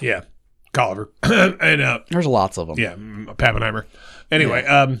yourself. Yeah. Colliver. And there's lots of them. Yeah, Pappenheimer. Anyway,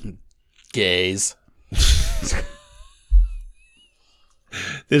 gays.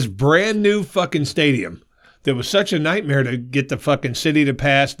 This brand new fucking stadium that was such a nightmare to get the fucking city to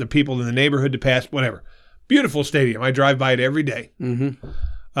pass, the people in the neighborhood to pass, whatever. Beautiful stadium. I drive by it every day.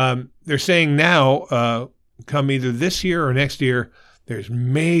 Mm-hmm. They're saying now, come either this year or next year, there's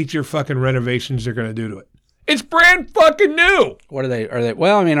major fucking renovations they're going to do to it. It's brand fucking new. What are they?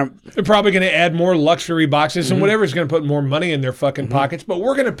 Well, I mean, they're probably going to add more luxury boxes and whatever's going to put more money in their fucking pockets, but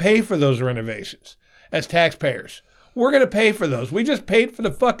we're going to pay for those renovations as taxpayers. We're going to pay for those. We just paid for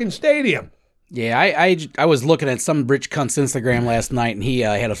the fucking stadium. Yeah, I was looking at some rich cunt's Instagram last night, and he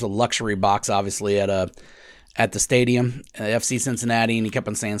had a luxury box, obviously, at the stadium, FC Cincinnati, and he kept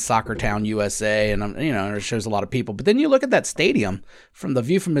on saying Soccer Town, USA, and it shows a lot of people. But then you look at that stadium from the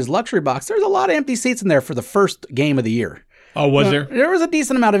view from his luxury box, there's a lot of empty seats in there for the first game of the year. Oh, was there? There was a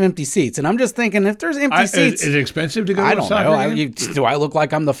decent amount of empty seats, and I'm just thinking, if there's empty seats... Is it expensive to go to a soccer game? Do I look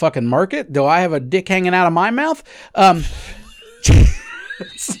like I'm the fucking market? Do I have a dick hanging out of my mouth?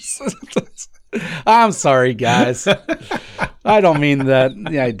 I'm sorry, guys. I don't mean that.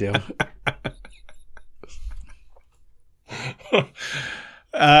 Yeah, I do.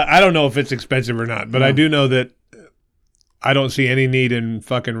 I don't know if it's expensive or not, but I do know that I don't see any need in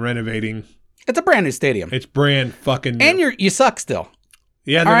fucking renovating It's a brand new stadium. It's brand fucking new. And you suck still.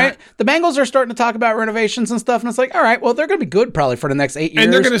 Yeah, all right. The Bengals are starting to talk about renovations and stuff, and it's like, all right, well, they're going to be good probably for the next 8 years.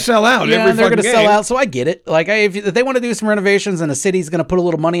 And they're going to sell out every they're fucking going to game. sell out, so I get it. Like, if they want to do some renovations and the city's going to put a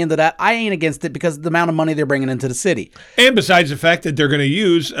little money into that, I ain't against it because of the amount of money they're bringing into the city. And besides the fact that they're going to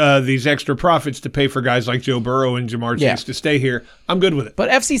use these extra profits to pay for guys like Joe Burrow and Jamar Chase to stay here, I'm good with it. But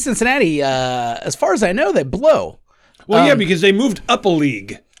FC Cincinnati, as far as I know, they blow. Well, yeah, because they moved up a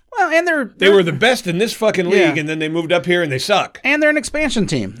league. Well, and they were the best in this fucking league, and then they moved up here and they suck. And they're an expansion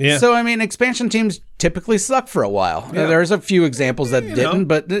team. Yeah. So, I mean, expansion teams typically suck for a while. Yeah. There's a few examples that didn't,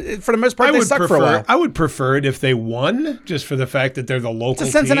 but for the most part, they suck for a while. I would prefer it if they won, just for the fact that they're the local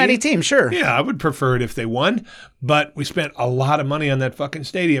It's a Cincinnati team, sure. Yeah, I would prefer it if they won, but we spent a lot of money on that fucking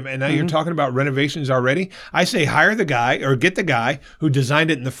stadium, and now you're talking about renovations already? I say hire the guy, or get the guy who designed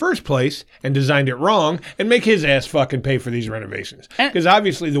it in the first place and designed it wrong, and make his ass fucking pay for these renovations. Because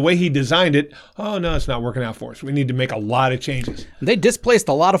obviously the way he designed it, oh no, it's not working out for us. We need to make a lot of changes. They displaced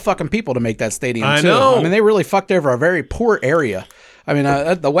a lot of fucking people to make that stadium, too. I know. I mean, they really fucked over a very poor area. I mean,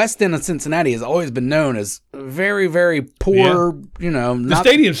 the West End of Cincinnati has always been known as very, very poor, The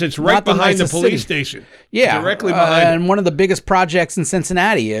stadium sits right behind the police station. Yeah. Directly behind and one of the biggest projects in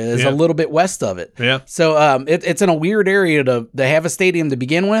Cincinnati is a little bit west of it. Yeah. So it's in a weird area to have a stadium to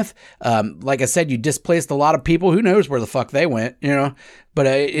begin with. Like I said, you displaced a lot of people. Who knows where the fuck they went, But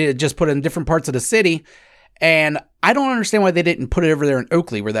it just put in different parts of the city. And I don't understand why they didn't put it over there in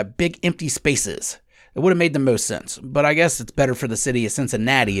Oakley where that big empty space is. It would have made the most sense. But I guess it's better for the city of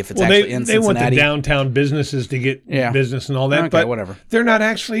Cincinnati if it's actually in Cincinnati. They want the downtown businesses to get business and all that. Okay, but whatever. They're not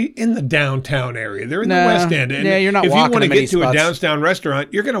actually in the downtown area. They're in the West End. And you're not if walking you want to many get to spots. a downtown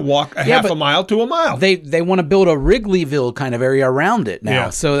restaurant, you're going to walk half a mile to a mile. They want to build a Wrigleyville kind of area around it now. Yeah.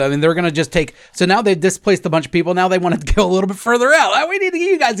 So, I mean, they're going to just take... So now they've displaced a bunch of people. Now they want to go a little bit further out. We need to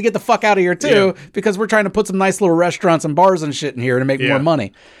get you guys to get the fuck out of here, too, because we're trying to put some nice little restaurants and bars and shit in here to make more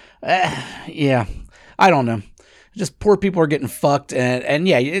money. I don't know. Just poor people are getting fucked, and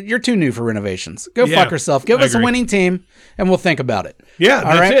you're too new for renovations. Go fuck yourself. Give us a winning team, and we'll think about it. Yeah,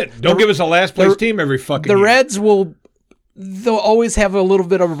 that's it. Don't give us a last place team every fucking year. The Reds they'll always have a little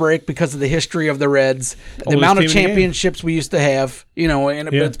bit of a break because of the history of the Reds, the amount of championships we used to have,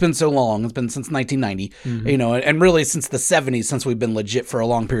 and it's been so long. It's been since 1990, and really since the 70s, since we've been legit for a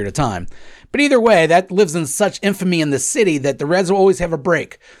long period of time. But either way, that lives in such infamy in the city that the Reds will always have a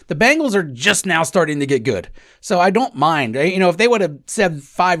break. The Bengals are just now starting to get good. So I don't mind. If they would have said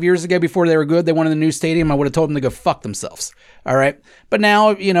 5 years ago before they were good, they wanted a new stadium, I would have told them to go fuck themselves. All right. But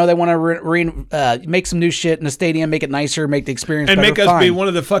now, they want to make some new shit in the stadium, make it nicer, make the experience better. And make us be one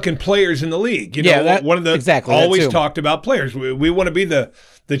of the fucking players in the league. One of the exactly, always talked about players. We want to be the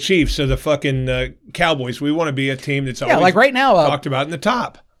Chiefs or the fucking Cowboys. We want to be a team that's always like right now, talked about in the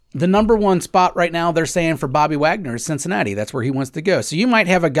top. The number one spot right now, they're saying for Bobby Wagner is Cincinnati. That's where he wants to go. So you might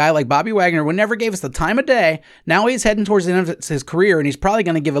have a guy like Bobby Wagner who never gave us the time of day. Now he's heading towards the end of his career, and he's probably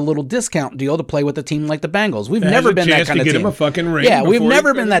going to give a little discount deal to play with a team like the Bengals. We've never been that kind of team. Get him a fucking ring. Yeah, we've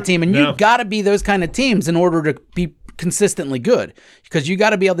never been that team, and you've got to be those kind of teams in order to be consistently good, because you got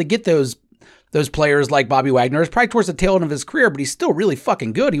to be able to get those players like Bobby Wagner. Is probably towards the tail end of his career, but he's still really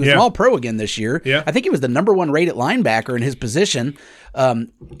fucking good. He was an All-Pro again this year. Yeah. I think he was the number one rated linebacker in his position.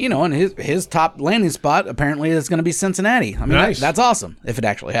 And his top landing spot apparently is going to be Cincinnati. I mean, nice. That's awesome. If it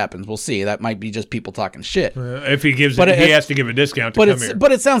actually happens, we'll see. That might be just people talking shit. If he gives he has to give a discount to come here.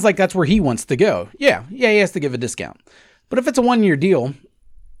 But it sounds like that's where he wants to go. Yeah, he has to give a discount. But if it's a 1-year deal,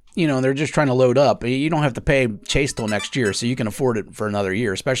 they're just trying to load up. You don't have to pay Chase till next year, so you can afford it for another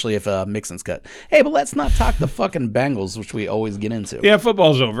year, especially if Mixon's cut. Hey, but let's not talk the fucking Bengals, which we always get into. Yeah,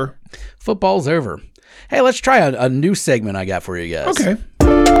 football's over. Football's over. Hey, let's try a new segment I got for you guys. Okay.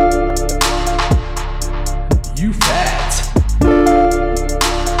 You fat.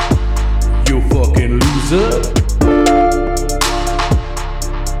 You fucking loser.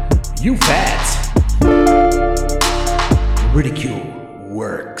 You fat. Ridicule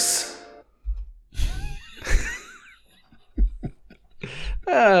works.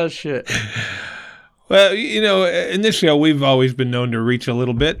 Oh, shit. Well, in this show, we've always been known to reach a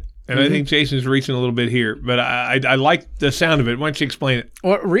little bit. And I think Jason's reaching a little bit here. But I like the sound of it. Why don't you explain it?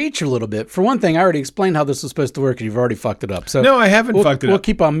 Well, reach a little bit. For one thing, I already explained how this was supposed to work, and you've already fucked it up. So no, I haven't fucked it up. We'll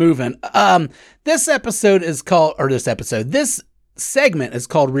keep on moving. This segment is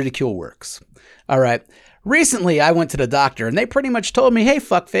called Ridicule Works. All right. Recently, I went to the doctor, and they pretty much told me, hey,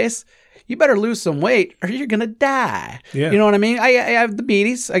 fuckface, you better lose some weight or you're going to die. Yeah. You know what I mean? I have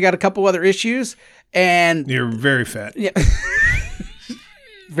diabetes. I got a couple other issues. And you're very fat. Yeah.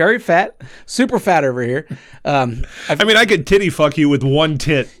 very fat, super fat over here. I mean, I could titty fuck you with one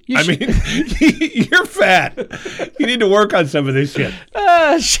tit. I mean, you're fat. You need to work on some of this shit.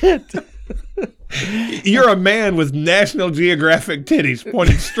 Shit. You're a man with National Geographic titties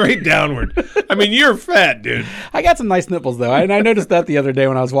pointed straight downward. I mean, you're fat, dude. I got some nice nipples, though. And I noticed that the other day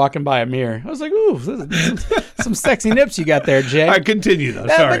when I was walking by a mirror. I was like, ooh, some sexy nips you got there, Jay. I continue, though.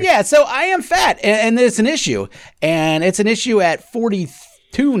 Sorry. But yeah, so I am fat, and it's an issue. And it's an issue at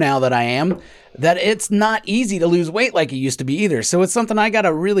 42 now that I am, that it's not easy to lose weight like it used to be either. So it's something I got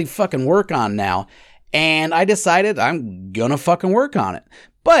to really fucking work on now. And I decided I'm going to fucking work on it.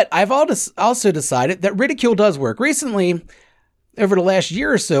 But I've also decided that ridicule does work. Recently, over the last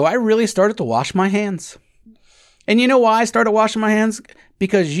year or so, I really started to wash my hands. And you know why I started washing my hands?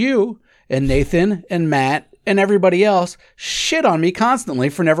 Because you and Nathan and Matt and everybody else shit on me constantly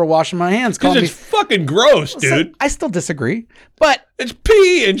for never washing my hands. Because it's fucking gross, dude. So I still disagree. But it's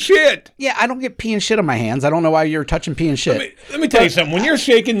pee and shit. Yeah, I don't get pee and shit on my hands. I don't know why you're touching pee and shit. Let me tell you something. When you're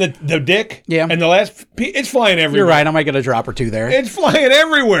shaking the dick and the last pee, it's flying everywhere. You're right. I might get a drop or two there. It's flying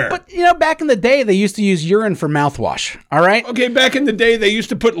everywhere. But, back in the day, they used to use urine for mouthwash. All right? Okay, back in the day, they used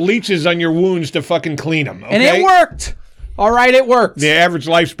to put leeches on your wounds to fucking clean them. Okay? And it worked. All right, it worked. The average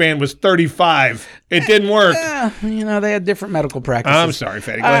lifespan was 35. It didn't work. They had different medical practices. I'm sorry,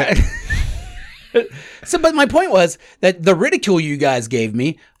 Fatty. Go ahead. But my point was that the ridicule you guys gave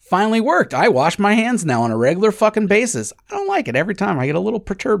me finally worked. I wash my hands now on a regular fucking basis. I don't like it every time. I get a little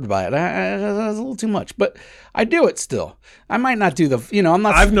perturbed by it. It's a little too much, but I do it still. I might not do I'm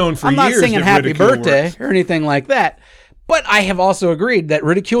not. I've known for I'm not years singing that Happy Birthday works. or anything like that. But I have also agreed that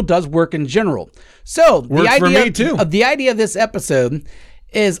ridicule does work in general. So Works for me too. The idea of this episode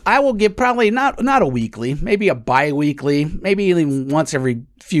is I will give probably not a weekly, maybe a bi-weekly, maybe even once every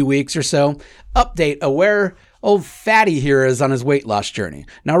few weeks or so, update of where old Fatty here is on his weight loss journey.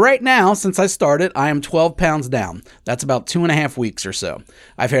 Now, right now, since I started, I am 12 pounds down. That's about 2.5 weeks or so.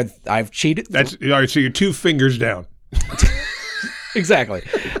 I've cheated. That's all right. So you're 2 fingers down. Exactly.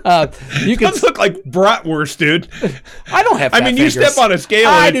 You can look like bratwurst, dude. I don't have fat fingers. You step on a scale.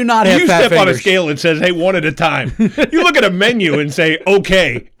 I do not have fat fingers. You step on a scale and says, hey, one at a time. You look at a menu and say,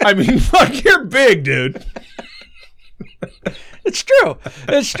 okay. I mean, fuck, you're big, dude. It's true.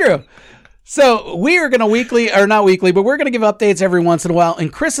 It's true. So we are going to not weekly, but we're going to give updates every once in a while.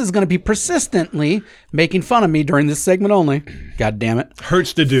 And Chris is going to be persistently making fun of me during this segment only. God damn it.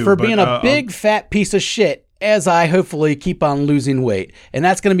 Hurts to do. For being a big fat piece of shit as I hopefully keep on losing weight. And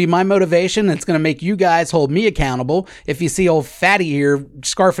that's going to be my motivation. It's going to make you guys hold me accountable. If you see old Fatty here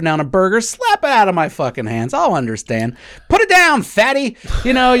scarfing down a burger, slap it out of my fucking hands. I'll understand. Put it down, Fatty.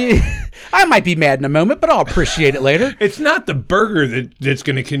 I might be mad in a moment, but I'll appreciate it later. It's not the burger that's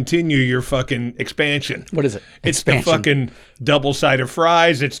going to continue your fucking expansion. What is it? It's the fucking double-sided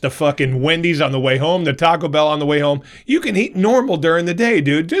fries. It's the fucking Wendy's on the way home, the Taco Bell on the way home. You can eat normal during the day,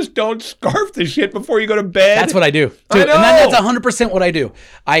 dude. Just don't scarf the shit before you go to bed. That's what I do. I know. And that's 100% what I do.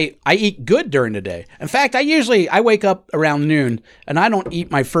 I eat good during the day. In fact, I wake up around noon, and I don't eat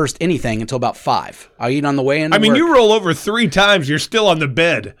my first anything until about 5. I'll eat on the way in. I mean, you roll over 3 times, you're still on the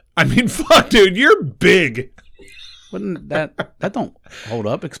bed. I mean, fuck, dude, you're big. Wouldn't that don't hold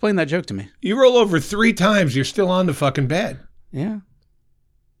up? Explain that joke to me. You roll over 3 times, you're still on the fucking bed. Yeah.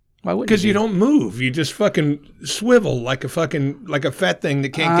 Why wouldn't Because you don't move. You just fucking swivel like a fat thing that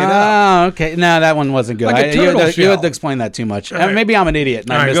can't get up. Oh, okay. No, that one wasn't good. Like a turtle you shell. had to explain that too much. Right. Maybe I'm an idiot.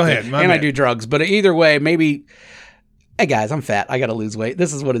 And All I right, missed go it. ahead. My And bad. I do drugs. But either way, maybe... Hey guys, I'm fat. I got to lose weight.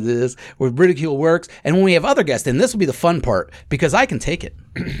 This is what it is. Where ridicule works. And when we have other guests in, this will be the fun part because I can take it.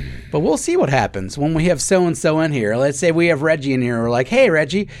 But we'll see what happens when we have so-and-so in here. Let's say we have Reggie in here. We're like, hey,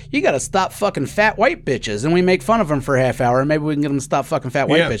 Reggie, you got to stop fucking fat white bitches. And we make fun of them for a half hour. And maybe we can get them to stop fucking fat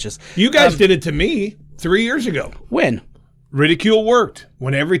white bitches. You guys did it to me 3 years ago. When? Ridicule worked.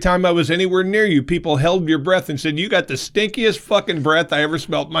 When every time I was anywhere near you, people held your breath and said, you got the stinkiest fucking breath I ever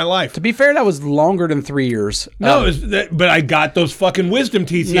smelt in my life. To be fair, that was longer than 3 years. No, but I got those fucking wisdom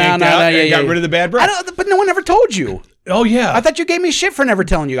teeth yanked out and got rid of the bad breath. But no one ever told you. Oh, yeah. I thought you gave me shit for never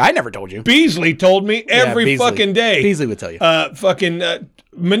telling you. I never told you. Beasley told me every Beasley. fucking day. Beasley would tell you.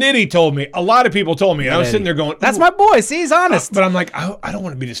 Manetti told me. A lot of people told me. And I was sitting there going, that's my boy. See, he's honest. But I'm like, I don't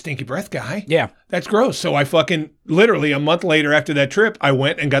want to be the stinky breath guy. Yeah. That's gross. So I fucking, literally a month later after that trip, I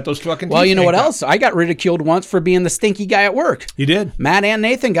went and got those fucking teeth. Well, you know what yanked out. else? I got ridiculed once for being the stinky guy at work. You did? Matt and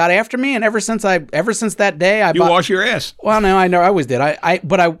Nathan got after me, and ever since that day, I wash your ass. Well, no, I know I always did. I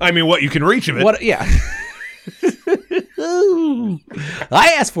mean, what, you can reach of it. What? Yeah.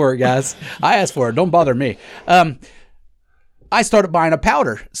 I asked for it, guys. I asked for it. Don't bother me. I started buying a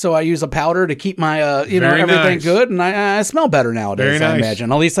powder. So I use a powder to keep my, Very everything nice. good. And I smell better nowadays, Very I nice.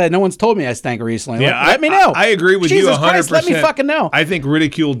 imagine. At least no one's told me I stank recently. Yeah, Let me know. I agree with Jesus you 100%. Christ, let me fucking know. I think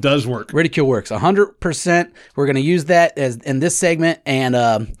ridicule does work. Ridicule works 100%. We're going to use that as in this segment. And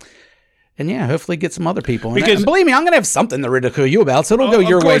yeah, hopefully get some other people. And believe me, I'm going to have something to ridicule you about, so it'll go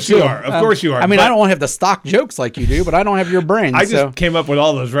your way too. Of course you are. I mean, I don't have the stock jokes like you do, but I don't have your brain. I just came up with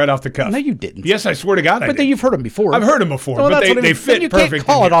all those right off the cuff. No, you didn't. Yes, I swear to God I But did. you've heard them before. I've heard them before, Well, but that's what I they mean. fit You perfect. can't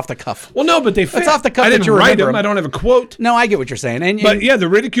call it off the cuff. Well, no, but they fit. It's off the cuff I that didn't you write remember them. I don't have a quote. No, I get what you're saying. But yeah, the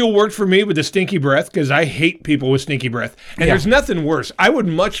ridicule worked for me with the stinky breath because I hate people with stinky breath. And there's nothing worse. I would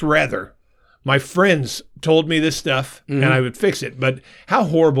much rather my friends told me this stuff and I would fix it. But how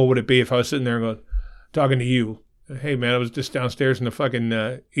horrible would it be if I was sitting there and going, talking to you? Hey, man, I was just downstairs in the fucking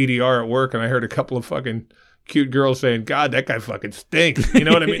EDR at work and I heard a couple of fucking cute girls saying, God, that guy fucking stinks. You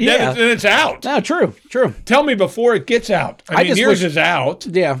know what I mean? Yeah. Then it's out. No, true. Tell me before it gets out. I mean, just yours wish- is out.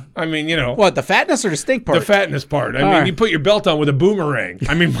 Yeah. I mean, What, the fatness or the stink part? the fatness part. I mean, right. you put your belt on with a boomerang.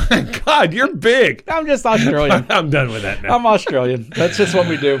 I mean, my God, you're big. I'm just Australian. I'm done with that now. I'm Australian. That's just what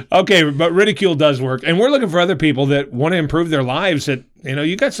we do. Okay, but ridicule does work. And we're looking for other people that want to improve their lives that,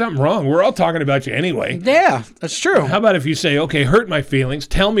 you got something wrong. We're all talking about you anyway. Yeah, that's true. How about if you say, okay, hurt my feelings,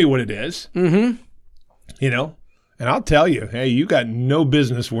 tell me what it is. Mm-hmm. And I'll tell you, hey, you got no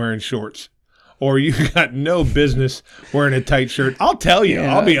business wearing shorts. Or you got no business wearing a tight shirt. I'll tell you.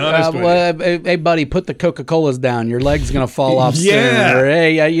 I'll be honest with you. Hey, buddy, put the Coca-Colas down. Your leg's going to fall off Yeah. soon. Or,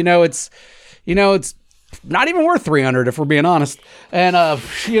 hey, it's not even worth $300 if we're being honest. And,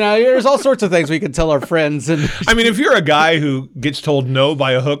 there's all sorts of things we can tell our friends. And I mean, if you're a guy who gets told no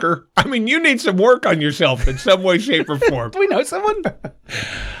by a hooker, I mean, you need some work on yourself in some way, shape, or form. do we know someone?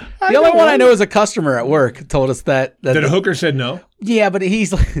 The only one I know is a customer at work told us that That a hooker said no? yeah, but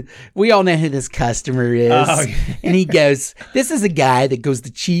he's like, we all know who this customer is. Oh, yeah. And he goes, this is a guy that goes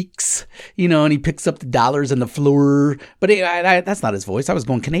to Cheeks, and he picks up the dollars on the floor. But that's not his voice. I was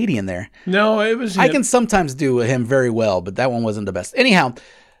going Canadian there. No, it was him. I can sometimes do him very well, but that one wasn't the best. Anyhow,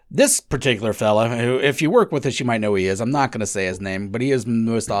 this particular fella, who, if you work with us, you might know who he is. I'm not going to say his name, but he is the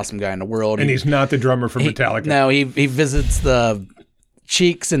most awesome guy in the world. And he's not the drummer for Metallica. No, he visits the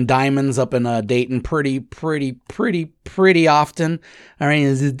Cheeks and Diamonds up in Dayton pretty often. I mean,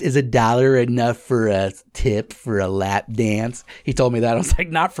 is $1 enough for a tip for a lap dance? He told me that. I was like,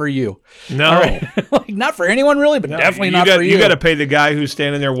 not for you. No. All right. Like, not for anyone really, but definitely not for you. You got to pay the guy who's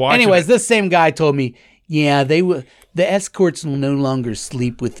standing there watching. Anyways, it. this same guy told me, yeah, the escorts will no longer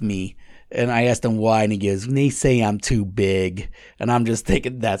sleep with me. And I asked him why, and he goes, they say I'm too big. And I'm just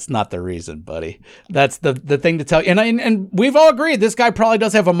thinking, that's not the reason, buddy. That's the thing to tell you. And we've all agreed, this guy probably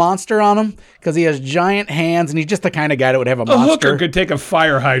does have a monster on him because he has giant hands, and he's just the kind of guy that would have a monster. A hooker could take a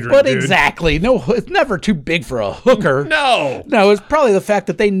fire hydrant, But dude. exactly. No, it's never too big for a hooker. No. No, it's probably the fact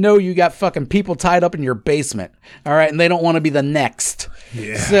that they know you got fucking people tied up in your basement. All right. And they don't want to be the next.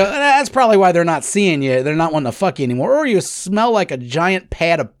 Yeah. So that's probably why they're not seeing you. They're not wanting to fuck you anymore. Or you smell like a giant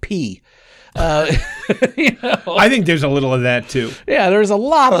pad of pee. I think there's a little of that too. Yeah, there's a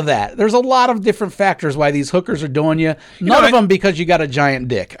lot of that. There's a lot of different factors why these hookers are doing you. None of them because you got a giant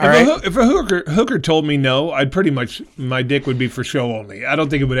dick. All right. If a hooker told me no, I'd pretty much, my dick would be for show only. I don't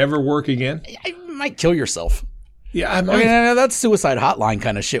think it would ever work again. You might kill yourself. Yeah, I mean, that's suicide hotline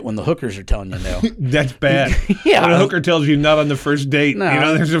kind of shit when the hookers are telling you no. That's bad. Yeah. When a hooker tells you not on the first date,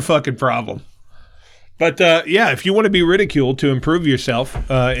 No. there's a fucking problem. But if you want to be ridiculed to improve yourself,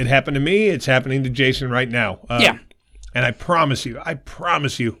 it happened to me. It's happening to Jason right now. Yeah. And I promise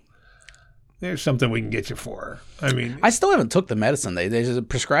you, there's something we can get you for. I mean, I still haven't took the medicine. They just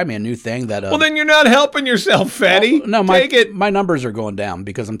prescribed me a new thing that. well, then you're not helping yourself, fatty. No, Take it. my numbers are going down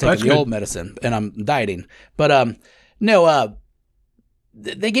because I'm taking That's the good. old medicine and I'm dieting. But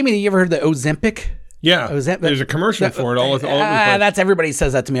they gave me. You ever heard the Ozempic? Yeah, Ozempic. there's a commercial for it all over the place. That's everybody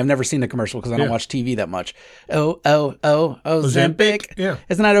says that to me. I've never seen the commercial because I don't watch TV that much. Ozempic. Yeah.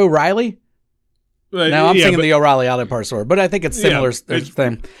 Isn't that O'Reilly? No, I'm thinking the O'Reilly out of Parsour, but I think it's similar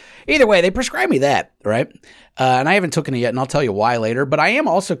thing. Either way, they prescribed me that, right? And I haven't taken it yet, and I'll tell you why later. But I am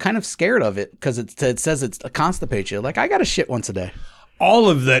also kind of scared of it because it says it's constipates you. Like, I got to shit once a day. all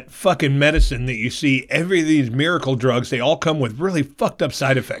of that fucking medicine that you see, every of these miracle drugs, they all come with really fucked up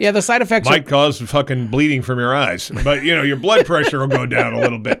side effects. Yeah, the side effects might cause fucking bleeding from your eyes, but you know your blood pressure will go down a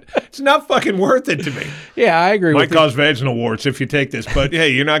little bit. It's not fucking worth it to me. Yeah, I agree. Might cause vaginal warts if you take this, but hey,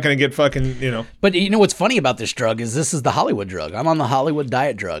 you're not going to get fucking, you know. But you know what's funny about this drug is this is the Hollywood drug. I'm on the Hollywood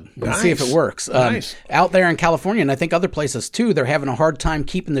diet drug. Let's see if it works. Nice. Out there in California, and I think other places too, they're having a hard time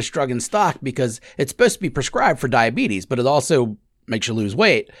keeping this drug in stock because it's supposed to be prescribed for diabetes, but it also makes you lose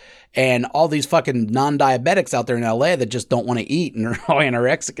weight. And all these fucking non-diabetics out there in LA that just don't want to eat and are all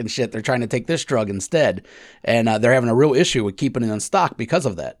anorexic and shit, they're trying to take this drug instead. And they're having a real issue with keeping it in stock because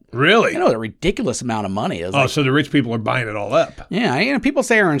of that. Really? You know, a ridiculous amount of money. So the rich people are buying it all up. Yeah, you know, people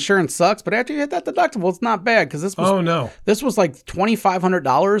say our insurance sucks, but after you hit that deductible, it's not bad because this was this was like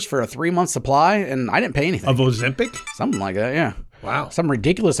 $2,500 for a 3-month supply, and I didn't pay anything. Of Ozempic? Something like that, yeah. Wow. Some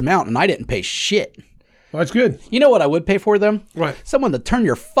ridiculous amount, and I didn't pay shit. Well, that's good. You know what I would pay for them? What? Someone to turn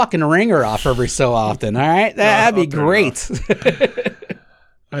your fucking ringer off every so often, all right? That'd be great.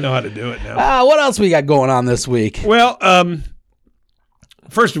 I know how to do it now. What else we got going on this week? Well,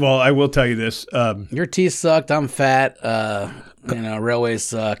 first of all, I will tell you this. Your teeth sucked. I'm fat. Railways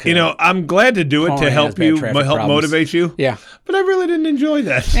suck. I'm glad to do it to help you, help motivate you. Yeah. But I really didn't enjoy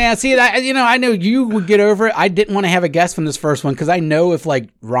that. Yeah, see, I know you would get over it. I didn't want to have a guest from this first one because I know if, like,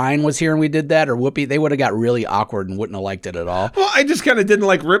 Ryan was here and we did that, or Whoopi, they would have got really awkward and wouldn't have liked it at all. Well, I just kind of didn't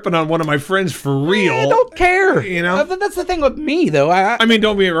like ripping on one of my friends for real. I don't care. You know? That's the thing with me, though. I mean,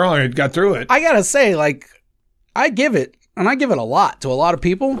 don't be wrong. I got through it. I got to say, like, I give it. And I give it a lot to a lot of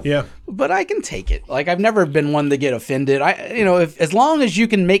people. Yeah. But I can take it. Like, I've never been one to get offended. As long as you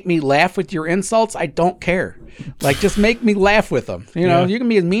can make me laugh with your insults, I don't care. Like, just make me laugh with them. You know, you can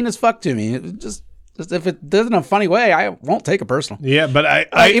be as mean as fuck to me. Just if it does in a funny way, I won't take it personal. Yeah, but I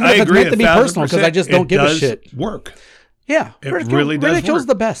even if it's meant to be personal, because I just don't give a shit. Work. Yeah, it really does. Ridicule's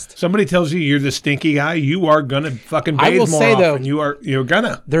the best. Somebody tells you you're the stinky guy, you are gonna fucking bathe more often. Though, you're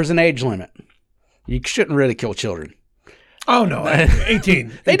gonna. There's an age limit. You shouldn't ridicule children. Oh, no,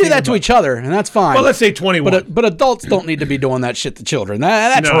 18. They do that to each other, and that's fine. Well, let's say 21. But adults don't need to be doing that shit to children.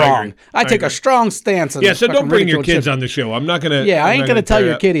 That's wrong. I take a strong stance. Yeah, so don't bring your kids on the show. I'm not going to. Yeah, I ain't going to tell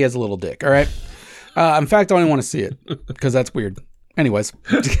your kid he has a little dick, all right? In fact, I don't even want to see it because that's weird. Anyways.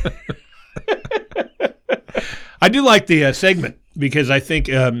 I do like the segment because I think,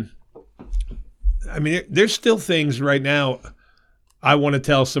 there's still things right now I want to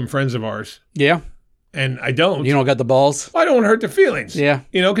tell some friends of ours. Yeah. And I don't. You don't got the balls? I don't want to hurt their feelings. Yeah.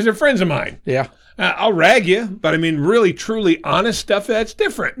 Because they're friends of mine. Yeah. I'll rag you, but really, truly honest stuff, that's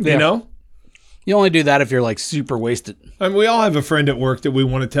different, you know? You only do that if you're, like, super wasted. We all have a friend at work that we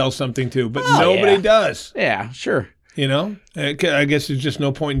want to tell something to, but nobody does. Yeah, sure. I guess there's just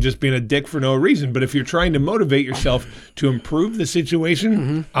no point in just being a dick for no reason. But if you're trying to motivate yourself to improve the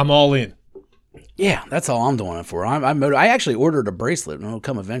situation, I'm all in. Yeah, that's all I'm doing it for. I actually ordered a bracelet, and it'll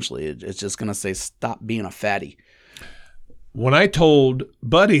come eventually. It's just going to say, stop being a fatty. When I told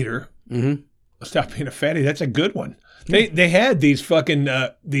Bud Eater, stop being a fatty, that's a good one. They had these fucking,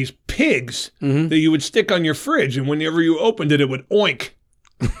 these pigs that you would stick on your fridge, and whenever you opened it, it would oink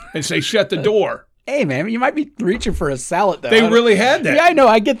and say, shut the door. Hey, man, you might be reaching for a salad, though. They really had that. Yeah, I know,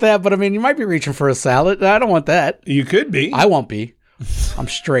 I get that, but you might be reaching for a salad. I don't want that. You could be. I won't be. I'm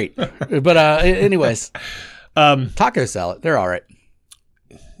straight. But anyways, taco salad, they're all right.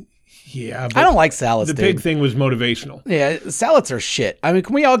 Yeah. I don't like salads, The pig thing was motivational. Yeah, salads are shit. Can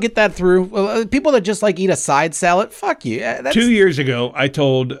we all get that through? Well, people that just like eat a side salad, fuck you. 2 years ago, I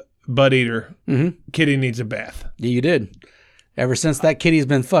told Bud Eater, Kitty needs a bath. Yeah, you did. Ever since that kitty's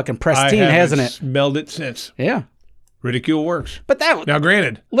been fucking pristine, hasn't it? Smelled it since. Yeah. Ridicule works. But now,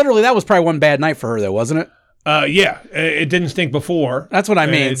 granted. Literally, that was probably one bad night for her, though, wasn't it? Yeah, it didn't stink before. That's what I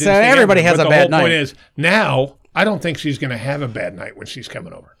mean. So everybody has a bad night. The whole point is, now, I don't think she's going to have a bad night when she's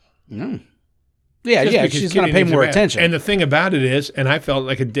coming over. Yeah, she's going to pay more attention. And the thing about it is, and I felt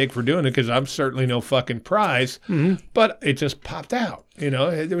like a dick for doing it because I'm certainly no fucking prize, but it just popped out.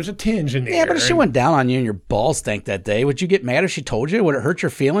 There was a tinge in the air. Yeah, but if she went down on you and your balls stank that day, would you get mad if she told you? Would it hurt your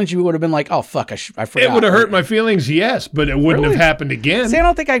feelings? You would have been like, oh, fuck, I forgot. It would have hurt my feelings, yes, but it wouldn't have happened again. See, I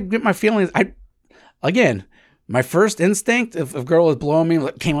don't think I'd get my feelings. Again, my first instinct, if a girl was blowing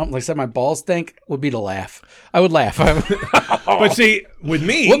me, came up and said my balls stink, would be to laugh. I would laugh. But see, with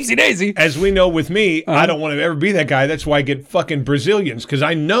me, whoopsie daisy. As we know with me, I don't want to ever be that guy. That's why I get fucking Brazilians, because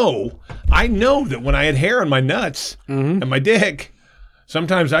I know that when I had hair on my nuts and my dick,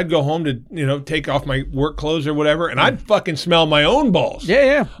 sometimes I'd go home to, take off my work clothes or whatever, and I'd fucking smell my own balls.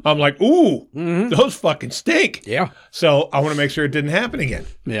 Yeah. I'm like, ooh, those fucking stink. Yeah. So I want to make sure it didn't happen again.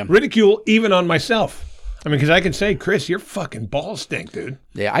 Yeah. Ridicule even on myself. Because I can say, Chris, your fucking balls stink, dude.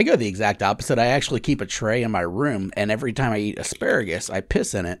 Yeah, I go the exact opposite. I actually keep a tray in my room, and every time I eat asparagus, I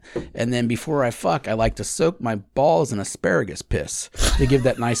piss in it. And then before I fuck, I like to soak my balls in asparagus piss to give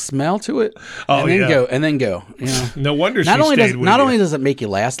that nice smell to it. And then go. No wonder not only does it make you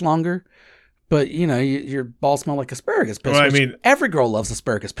last longer, But, your balls smell like asparagus piss. Well, I which mean- every girl loves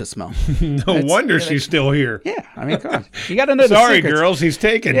asparagus piss smell. No wonder she's still here. Yeah, I mean, come on. You got to know the Sorry, secrets. girls, he's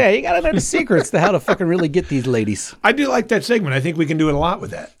taken. Yeah, you got to know the secrets to how to fucking really get these ladies. I do like that segment. I think we can do it a lot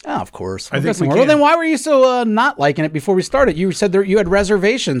with that. Oh, of course. I think we Well, can. then why were you so not liking it before we started? You said you had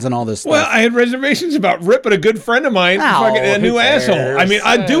reservations and all this stuff. Well, I had reservations about ripping a good friend of mine, fucking a who new cares? asshole. I mean,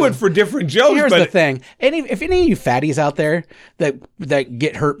 I do it for different jokes, Here's the but thing. If any of you fatties out there that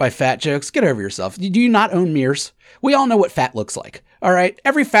get hurt by fat jokes, get over yourself. Do you not own mirrors? We all know what fat looks like. All right?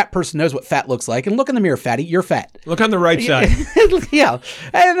 Every fat person knows what fat looks like. And look in the mirror, fatty. You're fat. look on the right side. Yeah.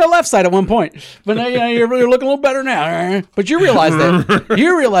 And the left side at one point. But now you're looking a little better now. All right? But you realize that.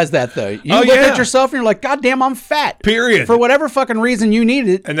 You realize that, though. You look at yourself and you're like, God damn, I'm fat. Period. For whatever fucking reason you need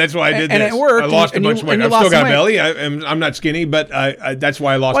it. And that's why I did and this. it worked. I lost and a bunch you- of weight. and you I've still lost got a some belly. I'm not skinny, but that's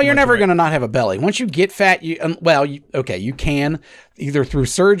why I lost. Well, a you're bunch never of weight. going to not have a belly. Once you get fat, you can either through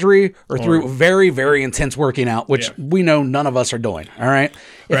surgery or through very, very intense working out, which we know none of us are doing. All right.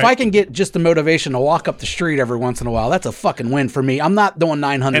 If Right. I can get just the motivation to walk up the street every once in a while, that's a fucking win for me. I'm not doing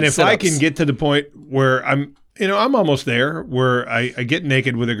 900 And if sit-ups. I can get to the point where I'm almost there, where I get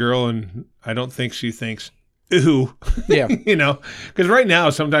naked with a girl and I don't think she thinks, ooh, Yeah. because right now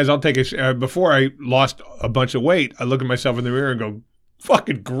sometimes I'll take before I lost a bunch of weight, I look at myself in the mirror and go,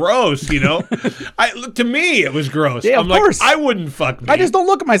 fucking gross, to me it was gross. Yeah, I'm of course. like, I wouldn't fuck me. I just don't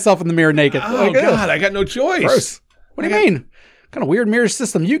look at myself in the mirror naked. Oh Like, ugh, God, I got no choice. gross. What do you mean? What kind of weird mirror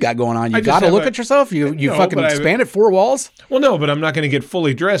system you got going on? You just got to have look a- at yourself? You No, fucking but I- expanded 4 walls? Well, no, but I'm not going to get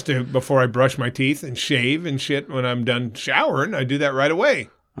fully dressed before I brush my teeth and shave and shit. When I'm done showering, I do that right away.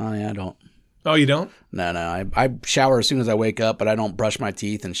 Oh, yeah, I don't. Oh, you don't? No. I shower as soon as I wake up, but I don't brush my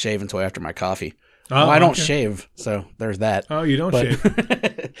teeth and shave until after my coffee. Oh, Well, I don't okay. shave, so there's that. Oh, you don't But-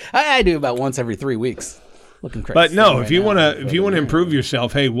 shave. I do about once every 3 weeks. Looking crazy. But no, right if you now. want to improve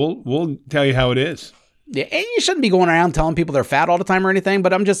yourself, hey, we'll tell you how it is. Yeah, and you shouldn't be going around telling people they're fat all the time or anything,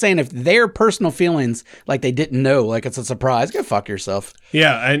 but I'm just saying if their personal feelings, like they didn't know, like it's a surprise, go fuck yourself.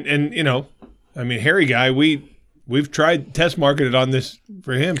 Yeah, and I mean, Harry guy, we've tried test marketed on this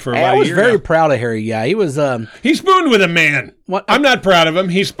for him for Hey, about I was a year very now. proud of Harry Guy. He was, He spooned with a man. What- I'm not proud of him.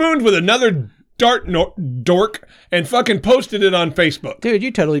 He spooned with another dork and fucking posted it on Facebook. dude,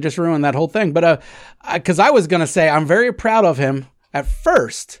 you totally just ruined that whole thing. But, because I was going to say, I'm very proud of him at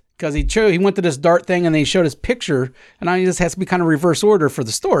first. Because he went to this dart thing and then he showed his picture, and I just has to be kind of reverse order for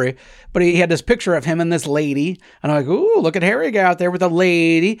the story. But he had this picture of him and this lady, and I'm like, ooh, look at Harry guy out there with a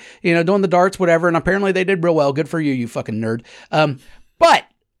lady, doing the darts, whatever. And apparently they did real well. Good for you, you fucking nerd. But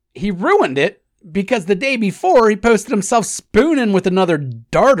he ruined it because the day before he posted himself spooning with another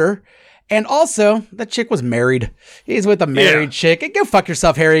darter. And also, that chick was married. He's with a married chick. Go fuck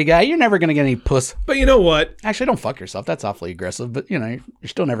yourself, Harry guy. You're never going to get any puss. But you know what? Actually, don't fuck yourself. That's awfully aggressive. But, you're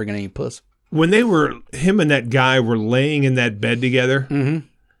still never going to eat puss. When him and that guy were laying in that bed together,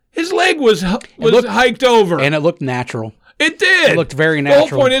 his leg was looked- hiked over. And it looked natural. It did. It looked very The natural.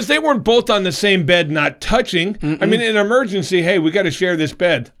 whole point is they weren't both on the same bed, not touching. I mean, in an emergency, hey, we got to share this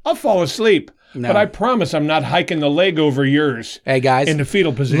bed. I'll fall asleep. No. But I promise I'm not hiking the leg over yours Hey, guys. in the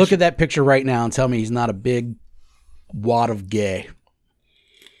fetal position. Look at that picture right now and tell me he's not a big wad of gay.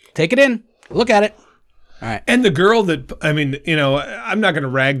 Take it in. Look at it. All right. And the girl I'm not going to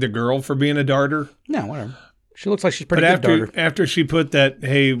rag the girl for being a darter. No, whatever. She looks like she's pretty But good darter. after she put that,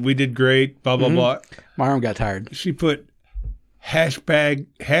 hey, we did great, blah, blah, blah, My arm got tired. she put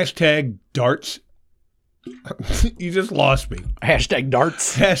hashtag darts. You just lost me. Hashtag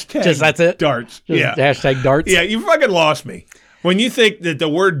darts. Hashtag Just that's it? darts. Just yeah. Hashtag darts. Yeah, you fucking lost me. When you think that the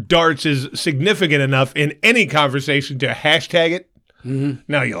word darts is significant enough in any conversation to hashtag it,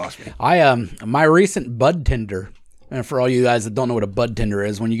 now you lost me. My recent bud tender, and for all you guys that don't know what a bud tender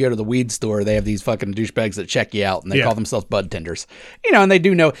is, when you go to the weed store, they have these fucking douchebags that check you out, and they Yeah. call themselves bud tenders. And they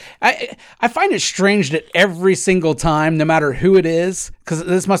do know. I find it strange that every single time, no matter who it is, because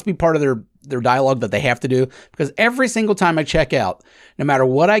this must be part of their dialogue that they have to do, because every single time I check out, no matter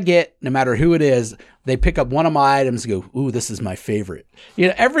what I get, no matter who it is, they pick up one of my items and go, ooh, this is my favorite.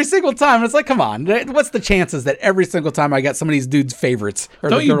 Every single time. It's like, come on. What's the chances that every single time I got some of these dudes' favorites? Or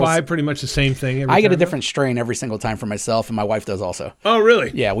Don't the you girls' buy pretty much the same thing every I get a time? different strain every single time for myself, and my wife does also. Oh,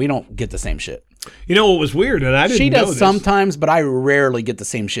 really? Yeah, we don't get the same shit. You know what was weird? And I didn't She know does this. sometimes, but I rarely get the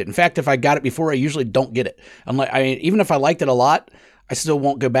same shit. In fact, if I got it before, I usually don't get it. Even if I liked it a lot, I still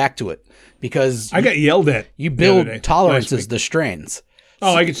won't go back to it because I got yelled at. you the build other day, tolerances last week. to strains.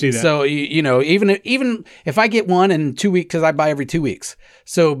 Oh, I can see that. So even if I get one in 2 weeks, because I buy every 2 weeks,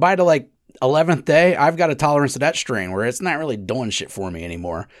 so by the 11th day, I've got a tolerance to that strain where it's not really doing shit for me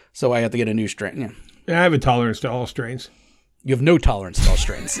anymore. So I have to get a new strain. Yeah. Yeah, I have a tolerance to all strains. You have no tolerance to all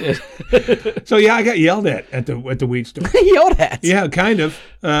strains. So yeah, I got yelled at the weed store. Yelled at. Yeah, kind of.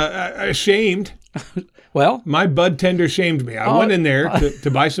 Ashamed. Well, My bud tender shamed me. I went in there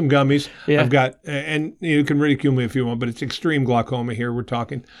to buy some gummies. Yeah. I've got, and you can ridicule me if you want, but it's extreme glaucoma here we're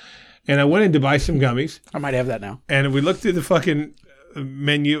talking. And I went in to buy some gummies, I might have that now. and we looked through the fucking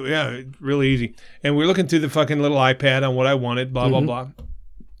menu. Yeah, it's really easy. And we're looking through the fucking little iPad on what I wanted, blah, blah, blah.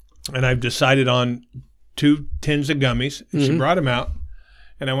 And I've decided on 2 tins of gummies. And she brought them out.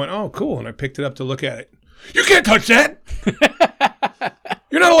 And I went, oh, cool. And I picked it up to look at it. You can't touch that.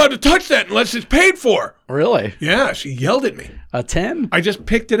 You're not allowed to touch that unless it's paid for. Really? Yeah, she yelled at me. A 10? I just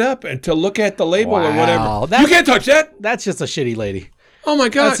picked it up and to look at the label or Wow, whatever. You can't touch that. That's just a shitty lady. Oh my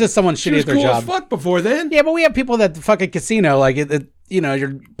God. That's just someone She shitty was at their cool job. as fuck before then. Yeah, but we have people that fucking casino, like,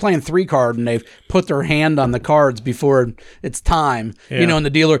 you're playing 3-card and they've put their hand on the cards before it's time. Yeah. And the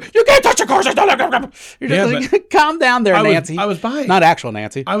dealer, you can't touch the cards. You're just Yeah, like, calm down there, Nancy. I was buying. Not actual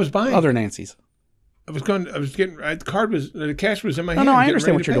Nancy. I was buying. Other Nancy's. The cash was in my No, hand. no, I getting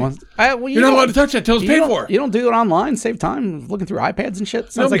understand ready what to you're pay. doing. You're not allowed to touch that till it's paid for. You don't do it online, save time looking through iPads and shit. No,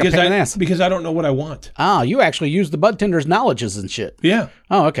 Sounds like a because pain in the ass. because I don't know what I want. Ah, you actually use the bud tender's knowledges and shit. Yeah.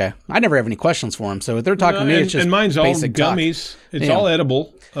 Oh, okay. I never have any questions for them. So if they're talking to me, it's just and mine's all basic talk. gummies. It's Yeah. all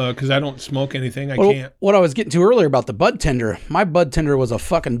edible because I don't smoke anything. I Well, can't. what I was getting to earlier about the bud tender, my bud tender was a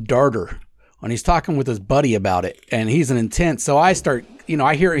fucking darter. And he's talking with his buddy about it, and he's an intense. So I start,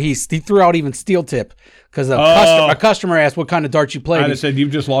 I hear he threw out even steel tip because a customer asked what kind of darts you play. I'd have said,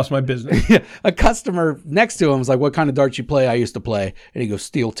 you've just lost my business. A customer next to him was like, what kind of darts you play? I used to play. And he goes,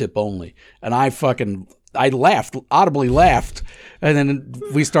 steel tip only. And I laughed, audibly laughed. And then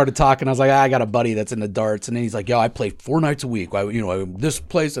we started talking. I was like, I got a buddy that's into darts. And then he's like, yo, I play 4 nights a week. This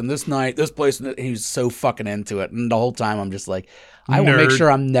place and this night, this place. And he was so fucking into it. And the whole time I'm just like, I will make sure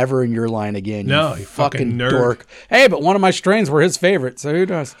I'm never in your line again. No, you fucking nerd. dork. Hey, but one of my strains were his favorite. So who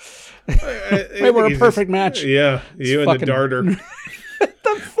knows? They were a perfect match. Yeah, you and fucking- the darter.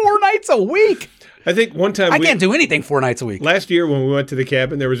 4 nights a week. I think one time I can't do anything 4 nights a week. last year when we went to the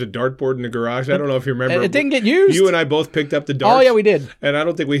cabin, there was a dartboard in the garage. I don't know if you remember. It didn't get used. You and I both picked up the darts. Oh, yeah, we did. And I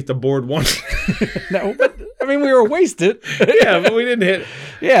don't think we hit the board once. No, but we were wasted. Yeah, but we didn't hit.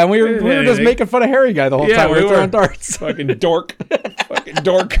 Yeah, and we were hit just anything. making fun of Harry Guy the whole Yeah, time. We we were throwing were. darts. Fucking dork. Fucking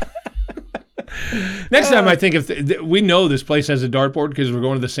dork. Next time, I think if we know this place has a dartboard because we're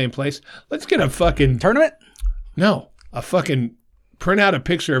going to the same place, let's get a fucking Tournament? a fucking print out a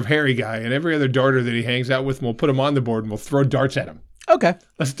picture of Harry Guy and every other darter that he hangs out with, and we'll put him on the board and we'll throw darts at him. Okay.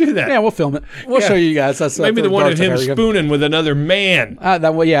 Let's do that. Yeah, we'll film it. We'll Yeah. show you guys. That's Maybe the one of darts at him Harry Guy. spooning with another man. I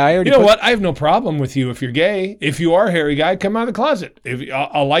already. You know what? I have no problem with you if you're gay. If you are Harry Guy, come out of the closet.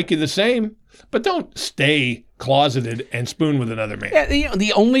 I'll like you the same, but don't stay closeted and spoon with another man. Yeah,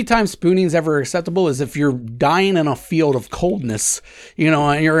 the only time spooning's ever acceptable is if you're dying in a field of coldness, and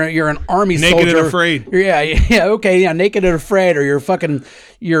you're an army Naked soldier. and afraid. Naked and afraid, or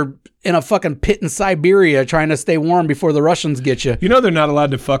you're in a fucking pit in Siberia trying to stay warm before the Russians get you. You know they're not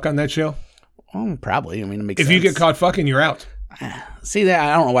allowed to fuck on that show? Oh, probably. I mean, it makes If sense. you get caught fucking, you're out. See that?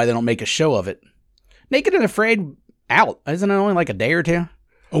 I don't know why they don't make a show of it. Naked and Afraid out. Isn't it only like a day or two?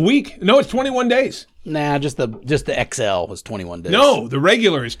 A week? No, it's 21 days. Nah, just the XL was 21 days. No, the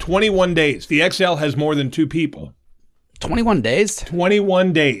regular is 21 days. The XL has more than 2 people. 21 days?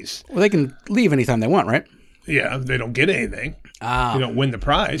 21 days. Well, they can leave anytime they want, right? Yeah, they don't get anything. Ah. You don't win the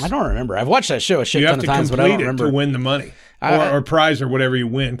prize. I don't remember. I've watched that show a shit You ton have of to times, but I don't complete it remember. to win the money. Or prize or whatever you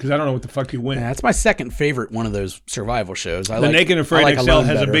win, because I don't know what the fuck you win. Yeah, that's my second favorite one of those survival shows. The Naked and Afraid like XL Alone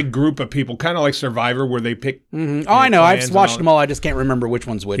has better. a big group of people, kind of like Survivor, where they pick. Oh, I know. I've clans and watched all them all. I just can't remember which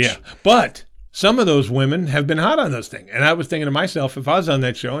one's which. Yeah, but some of those women have been hot on those things, and I was thinking to myself, if I was on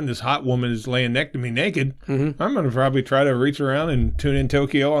that show and this hot woman is laying next to me naked, I'm going to probably try to reach around and tune in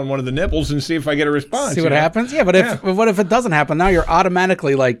Tokyo on one of the nipples and see if I get a response. See what happens? Yeah, but what if it doesn't happen? Now you're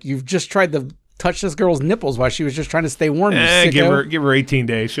automatically like you've just tried to touch this girl's nipples while she was just trying to stay warm. Give her 18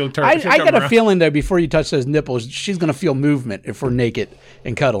 days. She'll turn. I she'll get come a around. feeling though before you touch those nipples, she's gonna feel movement if we're naked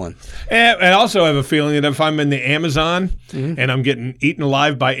and cuddling. And I also have a feeling that if I'm in the Amazon and I'm getting eaten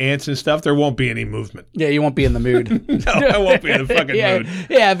alive by ants and stuff, there won't be any movement. Yeah, you won't be in the mood. No, I won't be in the fucking yeah, mood.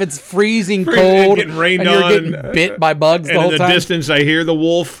 yeah. If it's freezing And cold getting rained and you're on, getting bit by bugs And the whole in the time. distance, I hear the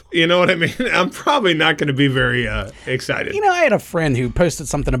wolf. You know what I mean? I'm probably not going to be very excited. I had a friend who posted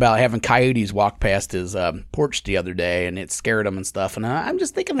something about having coyotes walk past his porch the other day, and it scared him and stuff. And I'm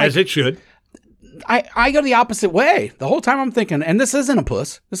just thinking, like, As it should. I go the opposite way. The whole time I'm thinking, and this isn't a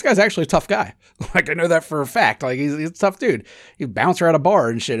puss. This guy's actually a tough guy. Like, I know that for a fact. Like, he's a tough dude. He bouncer at a bar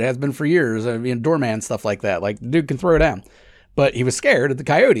and shit. Has been for years. I mean, doorman, stuff like that. Like, the dude can throw down. But he was scared of the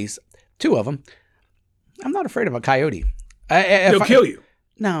coyotes. 2 of them. I'm not afraid of a coyote. They'll kill you.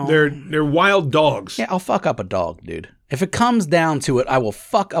 No. They're wild dogs. Yeah, I'll fuck up a dog, dude. If it comes down to it, I will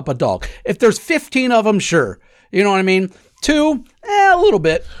fuck up a dog. If there's 15 of them, sure. You know what I mean? 2, a little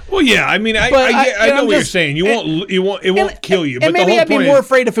bit. Well, yeah. I mean, I know what you're saying. It won't kill you. But and maybe the whole I'd be point more is,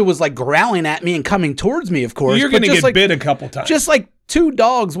 afraid if it was like growling at me and coming towards me, of course. you're going to get bit a couple times. Just like 2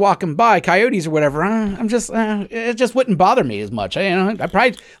 dogs walking by, coyotes or whatever. It just wouldn't bother me as much. I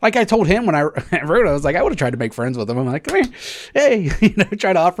probably, like I told him when I wrote it, I was like, I would have tried to make friends with him. I'm like, come here, hey,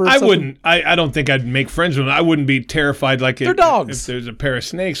 try to offer. I wouldn't. I don't think I'd make friends with them. I wouldn't be terrified like they're dogs. If there's a pair of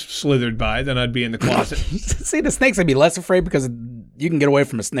snakes slithered by, then I'd be in the closet. See, the snakes I'd be less afraid because you can get away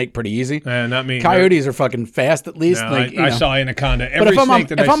from a snake pretty easy. Not me. Coyotes are fucking fast at least. No, like, I saw anaconda. But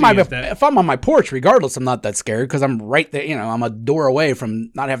if I'm on my porch, regardless, I'm not that scared because I'm right there. I'm a door away from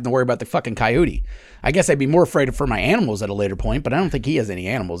not having to worry about the fucking coyote. I guess I'd be more afraid for my animals at a later point, but I don't think he has any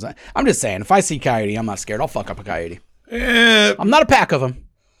animals. I'm just saying, if I see coyote, I'm not scared. I'll fuck up a coyote. I'm not a pack of them.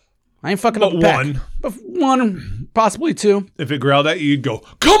 I ain't fucking up a pack. One. But 1, possibly 2. If it growled at you, you'd go,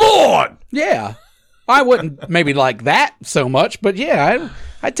 come on! Yeah. I wouldn't maybe like that so much, but yeah,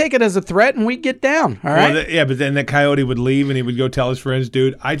 I'd take it as a threat and we'd get down. All right. Well, but then the coyote would leave and he would go tell his friends,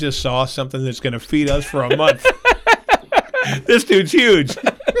 dude, I just saw something that's going to feed us for a month. This dude's huge.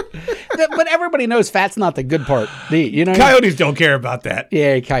 But everybody knows fat's not the good part. Coyotes don't care about that.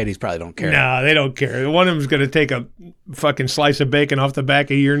 Yeah, coyotes probably don't care. No, they don't care. One of them's going to take a fucking slice of bacon off the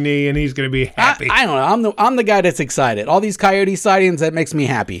back of your knee and he's going to be happy. I don't know. I'm the guy that's excited. All these coyote sightings, that makes me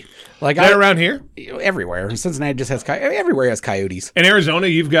happy. Like around here? Everywhere. Cincinnati just has everywhere has coyotes. In Arizona,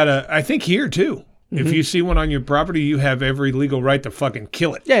 you've got I think here too. Mm-hmm. If you see one on your property, you have every legal right to fucking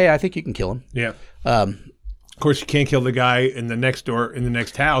kill it. Yeah, I think you can kill him. Yeah. Of course, you can't kill the guy in the next door, in the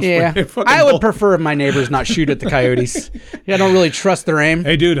next house. Yeah, I would prefer my neighbors not shoot at the coyotes. I don't really trust their aim.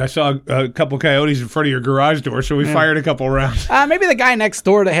 Hey, dude, I saw a couple coyotes in front of your garage door, so we fired a couple rounds. Maybe the guy next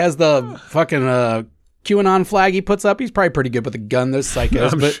door that has the fucking QAnon flag he puts up, he's probably pretty good with a gun, those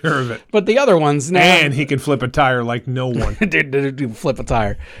psychos. I'm sure of it. But the other ones, and he can flip a tire like no one. Dude, flip a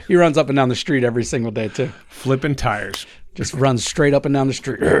tire. He runs up and down the street every single day, too. Flipping tires. Just runs straight up and down the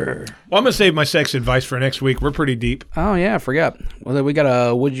street. Well, I'm going to save my sex advice for next week. We're pretty deep. Oh, yeah, I forgot. Well, then we got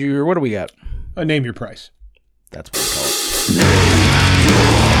a what do we got? Name your price. That's what we call it.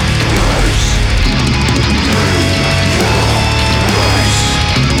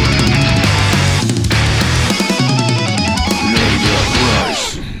 Name your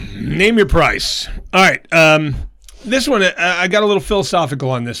price. Name your price. All right. This one, I got a little philosophical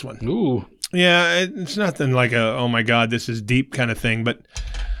on this one. Ooh. Yeah, it's nothing like oh my God, this is deep kind of thing. But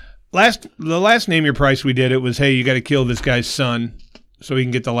the last Name Your Price we did, it was, hey, you got to kill this guy's son so he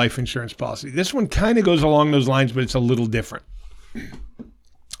can get the life insurance policy. This one kind of goes along those lines, but it's a little different.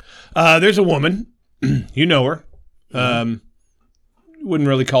 There's a woman, you know her. Wouldn't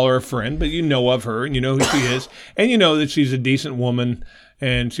really call her a friend, but you know of her and you know who she is. And you know that she's a decent woman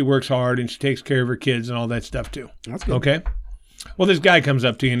and she works hard and she takes care of her kids and all that stuff too. That's good. Okay? Well, this guy comes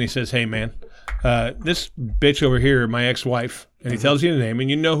up to you and he says, hey, man, this bitch over here, my ex-wife, and he tells you the name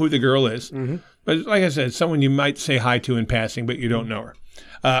and you know who the girl is. Mm-hmm. But like I said, someone you might say hi to in passing, but you don't know her.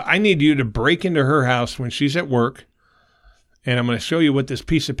 I need you to break into her house when she's at work, and I'm going to show you what this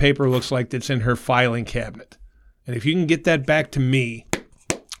piece of paper looks like that's in her filing cabinet. And if you can get that back to me,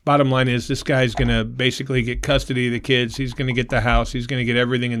 bottom line is this guy's going to basically get custody of the kids. He's going to get the house. He's going to get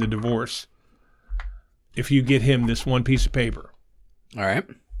everything in the divorce if you get him this one piece of paper. All right.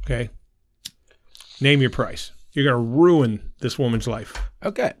 Okay. Name your price. You're going to ruin this woman's life.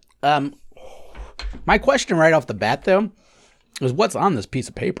 Okay. My question right off the bat, though, is what's on this piece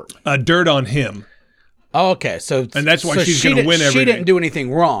of paper? Dirt on him. Oh, okay. And that's why she's going to win everything. She didn't do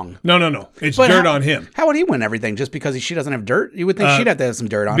anything wrong. No. It's dirt on him. How would he win everything? Just because she doesn't have dirt? You would think she'd have to have some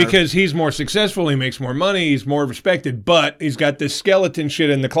dirt on her. Because he's more successful, he makes more money, he's more respected, but he's got this skeleton shit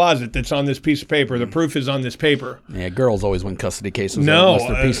in the closet that's on this piece of paper. The proof is on this paper. Yeah, girls always win custody cases unless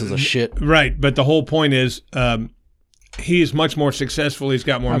they're pieces of shit. Right, but the whole point is he is much more successful, he's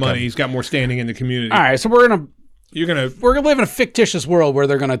got more money, he's got more standing in the community. All right, so we're gonna live in a fictitious world where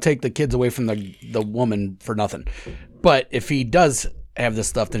they're gonna take the kids away from the woman for nothing. But if he does have this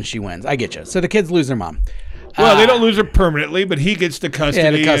stuff, then she wins. I get you. So the kids lose their mom. Well, they don't lose her permanently, but he gets the custody,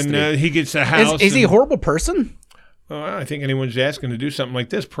 and he gets the house. Is he a horrible person? Well, I think anyone who's asking to do something like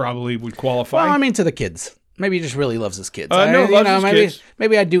this probably would qualify. Well, I mean, to the kids. Maybe he just really loves his kids. Kids.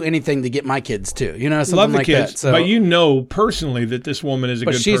 Maybe I'd do anything to get my kids too. Something love the like kids, that. So, but personally that this woman is a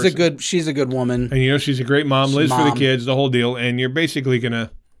good person. She's a good woman. And she's a great mom, lives for the kids, the whole deal. And you're basically gonna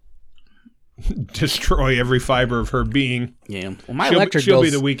destroy every fiber of her being. Yeah. Well, my she'll be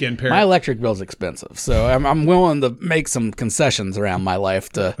the weekend parent. My electric bill's expensive, so I'm willing to make some concessions around my life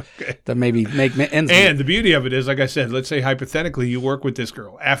to maybe make ends meet. And the beauty of it is, like I said, let's say hypothetically you work with this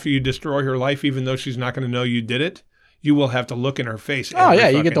girl. After you destroy her life, even though she's not going to know you did it, you will have to look in her face. Oh, yeah,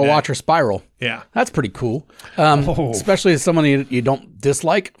 you get to watch her spiral. Yeah. That's pretty cool, especially as someone you don't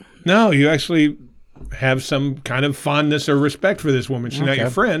dislike. No, you actually have some kind of fondness or respect for this woman. She's not your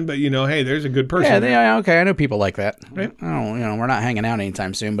friend, but hey, there's a good person. Yeah, okay, I know people like that. Right. I don't, we're not hanging out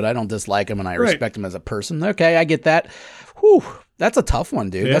anytime soon, but I don't dislike them and I respect them as a person. Okay, I get that. Whew, that's a tough one,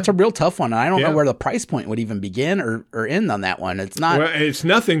 dude. Yeah. That's a real tough one. I don't know where the price point would even begin or end on that one. It's not. Well, it's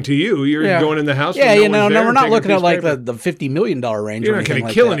nothing to you. You're going in the house. Yeah, no, we're not looking at like the $50 million range. You're not going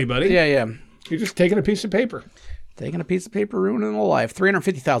to kill anybody. Yeah. You're just taking a piece of paper. Taking a piece of paper, ruining a life.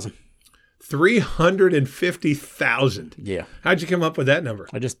 $350,000. $350,000. Yeah. How'd you come up with that number?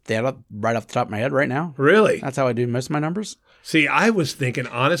 I just stand up right off the top of my head right now. Really? That's how I do most of my numbers. See, I was thinking,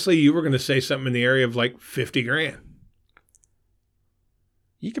 honestly, you were going to say something in the area of like $50,000.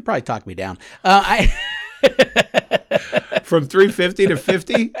 You could probably talk me down. From 350 to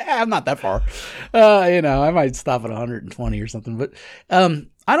 50? I'm not that far. I might stop at 120 or something, but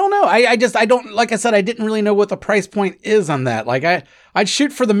I don't know. I don't, like I said, I didn't really know what the price point is on that. Like I'd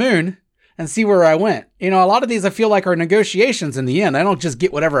shoot for the moon and see where I went. A lot of these I feel like are negotiations in the end. I don't just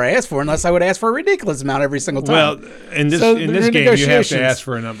get whatever I ask for unless I would ask for a ridiculous amount every single time. Well, in this game, you have to ask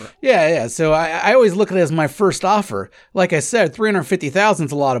for a number. Yeah. So I always look at it as my first offer. Like I said, $350,000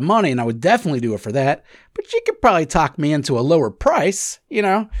 is a lot of money, and I would definitely do it for that. But you could probably talk me into a lower price,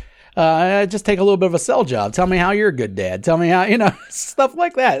 just take a little bit of a sell job. Tell me how you're a good dad. Tell me how, stuff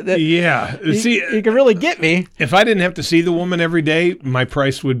like that. Yeah. You can really get me. If I didn't have to see the woman every day, my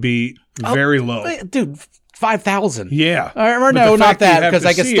price would be very low. Dude, $5,000. Yeah. Or no, not that, because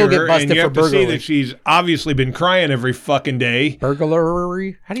I can still get busted for burglary. You have to see that she's obviously been crying every fucking day.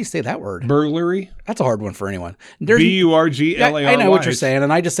 Burglary? How do you say that word? Burglary? That's a hard one for anyone. Burglary. I know what you're saying,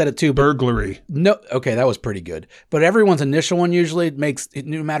 and I just said it too. Burglary. No, okay, that was pretty good. But everyone's initial one usually makes,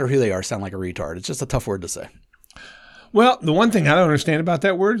 no matter who they are, sound like a retard. It's just a tough word to say. Well, the one thing I don't understand about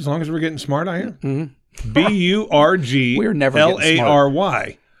that word, as long as we're getting smart, I am. Mm-hmm. Burglary. We're never getting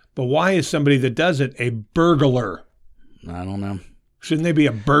smart. But why is somebody that does it a burglar? I don't know. Shouldn't they be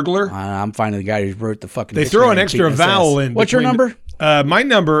a burglar? I'm finding the guy who wrote the fucking. They throw an extra vowel in. What's your number? My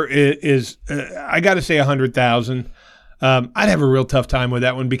number is I got to say 100,000. I'd have a real tough time with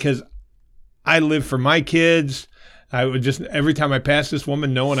that one because I live for my kids. I would just every time I pass this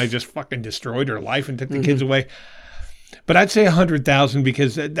woman, knowing I just fucking destroyed her life and took the kids away. But I'd say 100,000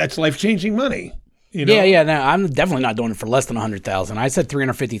 because that's life-changing money. Yeah. No, I'm definitely not doing it for less than 100,000. I said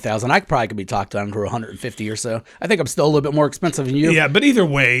 350,000. I probably could be talked down to 150 or so. I think I'm still a little bit more expensive than you. Yeah, but either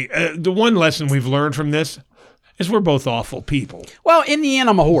way, the one lesson we've learned from this is we're both awful people. Well, in the end,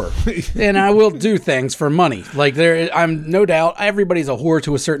 I'm a whore, and I will do things for money. Like I'm no doubt everybody's a whore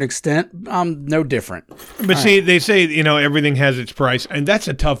to a certain extent. I'm no different. But see, they say everything has its price, and that's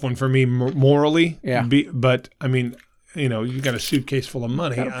a tough one for me morally. Yeah. But I mean. You got a suitcase full of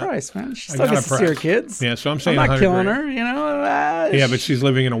money. Got a price, man. She still gets to see her kids. Yeah, so I'm saying I'm not killing $100,000. her, Yeah, but she's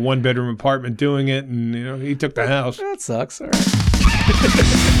living in a one-bedroom apartment doing it, and he took the house. That sucks. All right.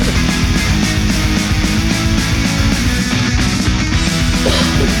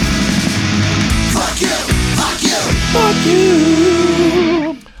 Fuck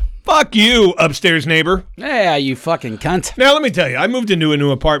you. Fuck you, upstairs neighbor. Yeah, you fucking cunt. Now let me tell you, I moved into a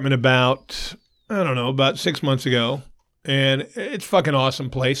new apartment about 6 months ago. And it's a fucking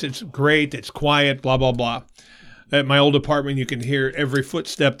awesome place. It's great. It's quiet, blah, blah, blah. At my old apartment, you can hear every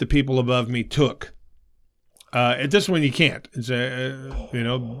footstep the people above me took. At this one, you can't. It's a,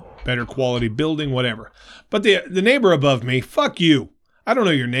 better quality building, whatever. But the neighbor above me, fuck you. I don't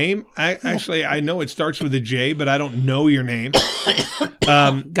know your name. I know it starts with a J, but I don't know your name.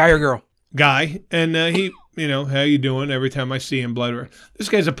 Guy or girl? Guy. And he, how you doing? Every time I see him, blah, blah. This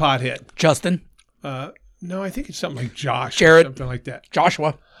guy's a pothead. Justin? No, I think it's something like Josh. Jared. Or something like that.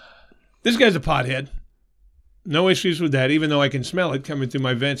 Joshua. This guy's a pothead. No issues with that, even though I can smell it coming through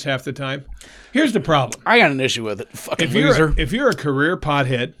my vents half the time. Here's the problem. I got an issue with it. Fucking loser. If you're a career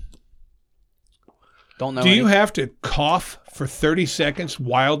pothead, don't know. Do you have to cough for 30 seconds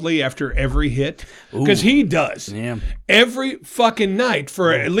wildly after every hit? Because he does. Yeah. Every fucking night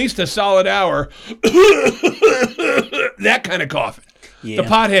for at least a solid hour. That kind of coughing. Yeah. The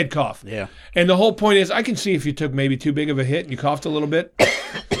pothead cough. Yeah. And the whole point is, I can see if you took maybe too big of a hit and you coughed a little bit.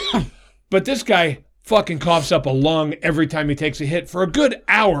 But this guy fucking coughs up a lung every time he takes a hit for a good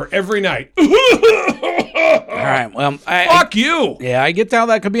hour every night. All right. Well, Fuck you. Yeah, I get how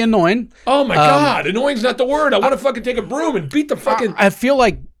that could be annoying. Oh my God. Annoying's not the word. I want to fucking take a broom and beat the fucking. I feel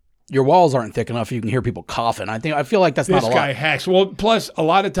like your walls aren't thick enough. You can hear people coughing. I feel like that's not a This guy lot. hacks. Well, plus a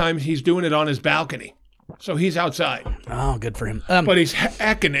lot of times he's doing it on his balcony, so he's outside, Oh, good for him. but he's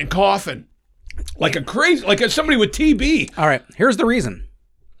hacking and coughing like a crazy, like somebody with TB. All right. Here's the reason.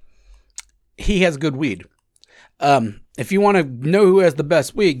 He has good weed. If you want to know who has the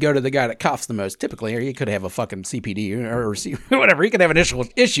best weed, go to the guy that coughs the most. Typically, or he could have a fucking CPD or whatever. He could have an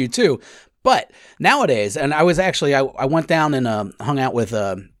issue too. But nowadays, and I was actually, I went down and hung out with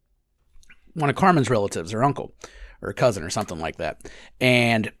one of Carmen's relatives, her uncle or cousin or something like that.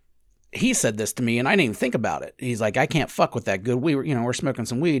 And he said this to me, and I didn't even think about it. He's like, I can't fuck with that good weed. We're smoking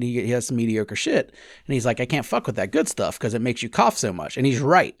some weed. He has some mediocre shit. And he's like, I can't fuck with that good stuff because it makes you cough so much. And he's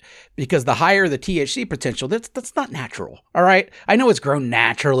right, because the higher the THC potential, that's not natural. All right. I know it's grown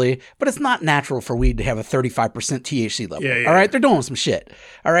naturally, but it's not natural for weed to have a 35% THC level. Yeah, all right. They're doing some shit.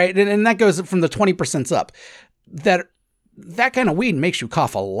 All right. And that goes from the 20% up. That kind of weed makes you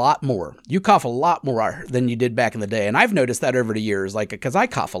cough a lot more. You cough a lot more than you did back in the day. And I've noticed that over the years, like, because I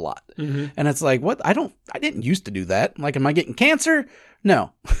cough a lot. Mm-hmm. And it's like, what? I didn't used to do that. Like, am I getting cancer?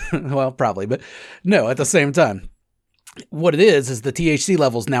 No. Well, probably, but no, at the same time. What it is the THC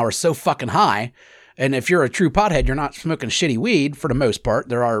levels now are so fucking high. And if you're a true pothead, you're not smoking shitty weed for the most part.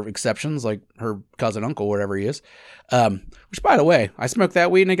 There are exceptions, like her cousin, uncle, whatever he is. Which, by the way, I smoked that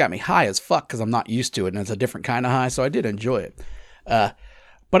weed and it got me high as fuck because I'm not used to it, and it's a different kind of high, so I did enjoy it.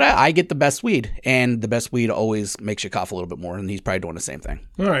 But I get the best weed, and the best weed always makes you cough a little bit more, and he's probably doing the same thing.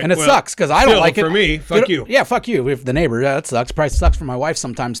 All right, and it sucks because I don't like it. For me, fuck you. Yeah, fuck you. If the neighbor, that sucks. Probably sucks for my wife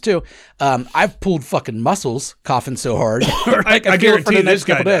sometimes too. I've pulled fucking muscles coughing so hard. I guarantee this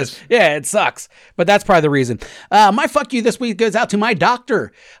guy does. Yeah, it sucks. But that's probably the reason. My fuck you this week goes out to my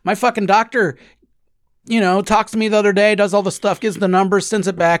doctor. My fucking doctor, talks to me the other day, does all the stuff, gives the numbers, sends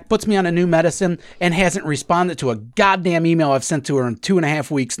it back, puts me on a new medicine, and hasn't responded to a goddamn email I've sent to her in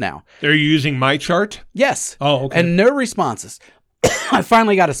 2.5 weeks now. They're using my chart? Yes. Oh, okay. And no responses. I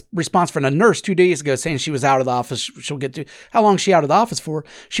finally got a response from a nurse 2 days ago saying she was out of the office. She'll get to how long is she out of the office for.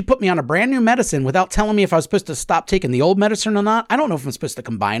 She put me on a brand new medicine without telling me if I was supposed to stop taking the old medicine or not. I don't know if I'm supposed to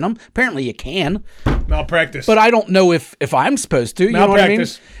combine them. Apparently you can. Malpractice. But I don't know if I'm supposed to. You know what I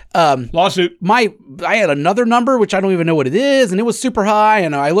mean? Lawsuit. I had another number, which I don't even know what it is, and it was super high,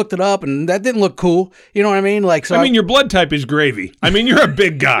 and I looked it up, and that didn't look cool. You know what I mean? Like, so your blood type is gravy. You're a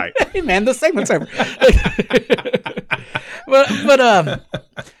big guy. Hey, man, the segment's over. But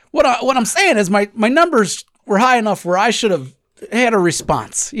what I'm saying is my numbers were high enough where I should have had a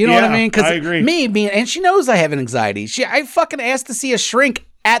response. You know what I mean? I agree. And she knows I have an anxiety. I fucking asked to see a shrink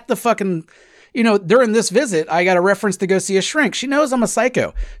at the fucking, during this visit, I got a reference to go see a shrink. She knows I'm a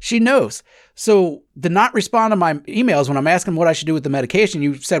psycho. She knows. So to not respond to my emails when I'm asking what I should do with the medication,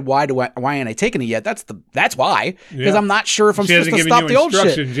 you said, why ain't I taking it yet? That's why. Because I'm not sure if I'm supposed to stop the old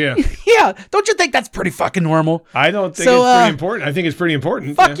shit. Yeah. Yeah. Don't you think that's pretty fucking normal? I don't think it's pretty important. I think it's pretty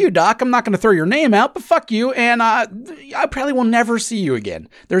important. Fuck you, Doc. I'm not going to throw your name out, but fuck you. And I probably will never see you again.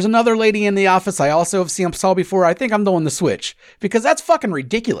 There's another lady in the office I also saw before. I think I'm doing the switch because that's fucking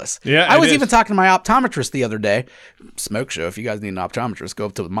ridiculous. Yeah, I was even talking to my optometrist the other day. Smoke show. If you guys need an optometrist, go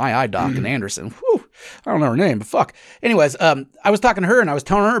up to my eye doc in Anderson. Whew, I don't know her name, but fuck. Anyways, I was talking to her and I was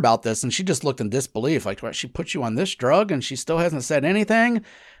telling her about this, and she just looked in disbelief. Like, what, she put you on this drug and she still hasn't said anything?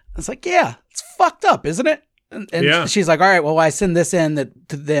 It's like, yeah, it's fucked up, isn't it? And she's like, all right, well, I send this in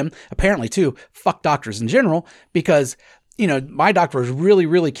to them, apparently too, fuck doctors in general, because my doctor was really,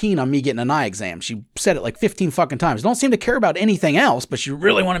 really keen on me getting an eye exam. She said it like 15 fucking times. Don't seem to care about anything else, but she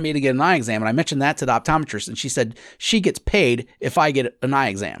really wanted me to get an eye exam. And I mentioned that to the optometrist, and she said she gets paid if I get an eye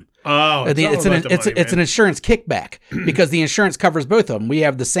exam. Oh, it's an insurance kickback because the insurance covers both of them. We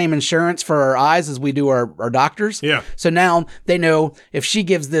have the same insurance for our eyes as we do our doctors. Yeah. So now they know if she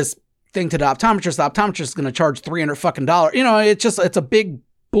gives this thing to the optometrist is going to charge $300 fucking dollars. It's a big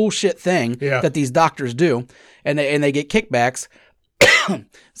bullshit thing that these doctors do, and they get kickbacks.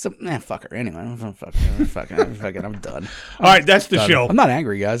 So, fuck her. Anyway, I'm done. All right, that's the show. I'm not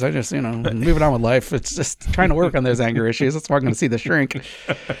angry, guys. I just, moving on with life. It's just trying to work on those anger issues. That's why I'm going to see the shrink.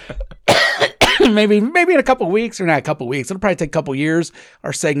 maybe in a couple weeks, or not a couple weeks. It'll probably take a couple years.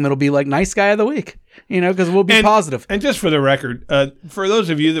 Our segment will be like Nice Guy of the Week, because we'll be positive. And just for the record, for those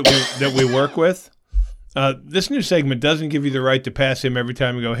of you that we work with, This new segment doesn't give you the right to pass him every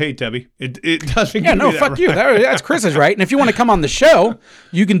time you go, hey, Tubby. It doesn't Yeah, give no, you that fuck right. you. That's Chris's right. And if you want to come on the show,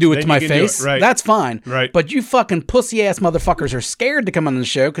 you can do it Then to my you can do it, face. right. That's fine. Right. But you fucking pussy ass motherfuckers are scared to come on the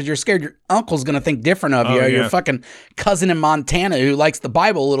show because you're scared your uncle's going to think different of you. Oh, Or yeah. your fucking cousin in Montana who likes the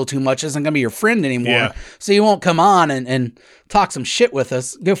Bible a little too much isn't going to be your friend anymore. Yeah. So you won't come on and talk some shit with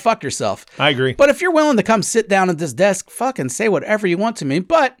us. Go fuck yourself. I agree. But if you're willing to come sit down at this desk, fucking say whatever you want to me.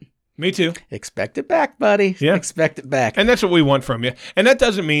 But Me too. expect it back, buddy. Yeah. Expect it back. And that's what we want from you. And that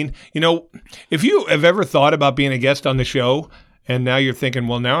doesn't mean, if you have ever thought about being a guest on the show and now you're thinking,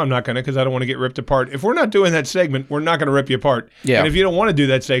 well, now I'm not going to because I don't want to get ripped apart. If we're not doing that segment, we're not going to rip you apart. Yeah. And if you don't want to do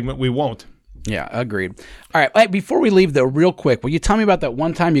that segment, we won't. Yeah, agreed. All right, wait, before we leave, though, real quick, will you tell me about that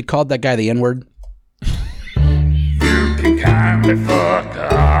one time you called that guy the N-word? You can kindly fuck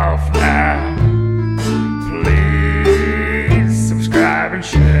off now. Please subscribe and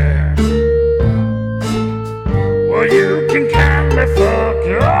share. Well, you can kindly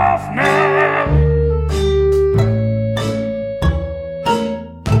fuck off now.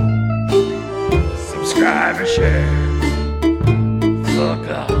 Subscribe and share. Fuck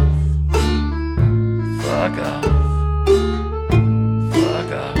off. Fuck off.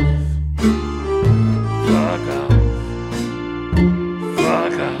 Fuck off. Fuck off.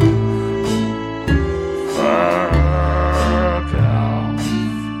 Fuck off.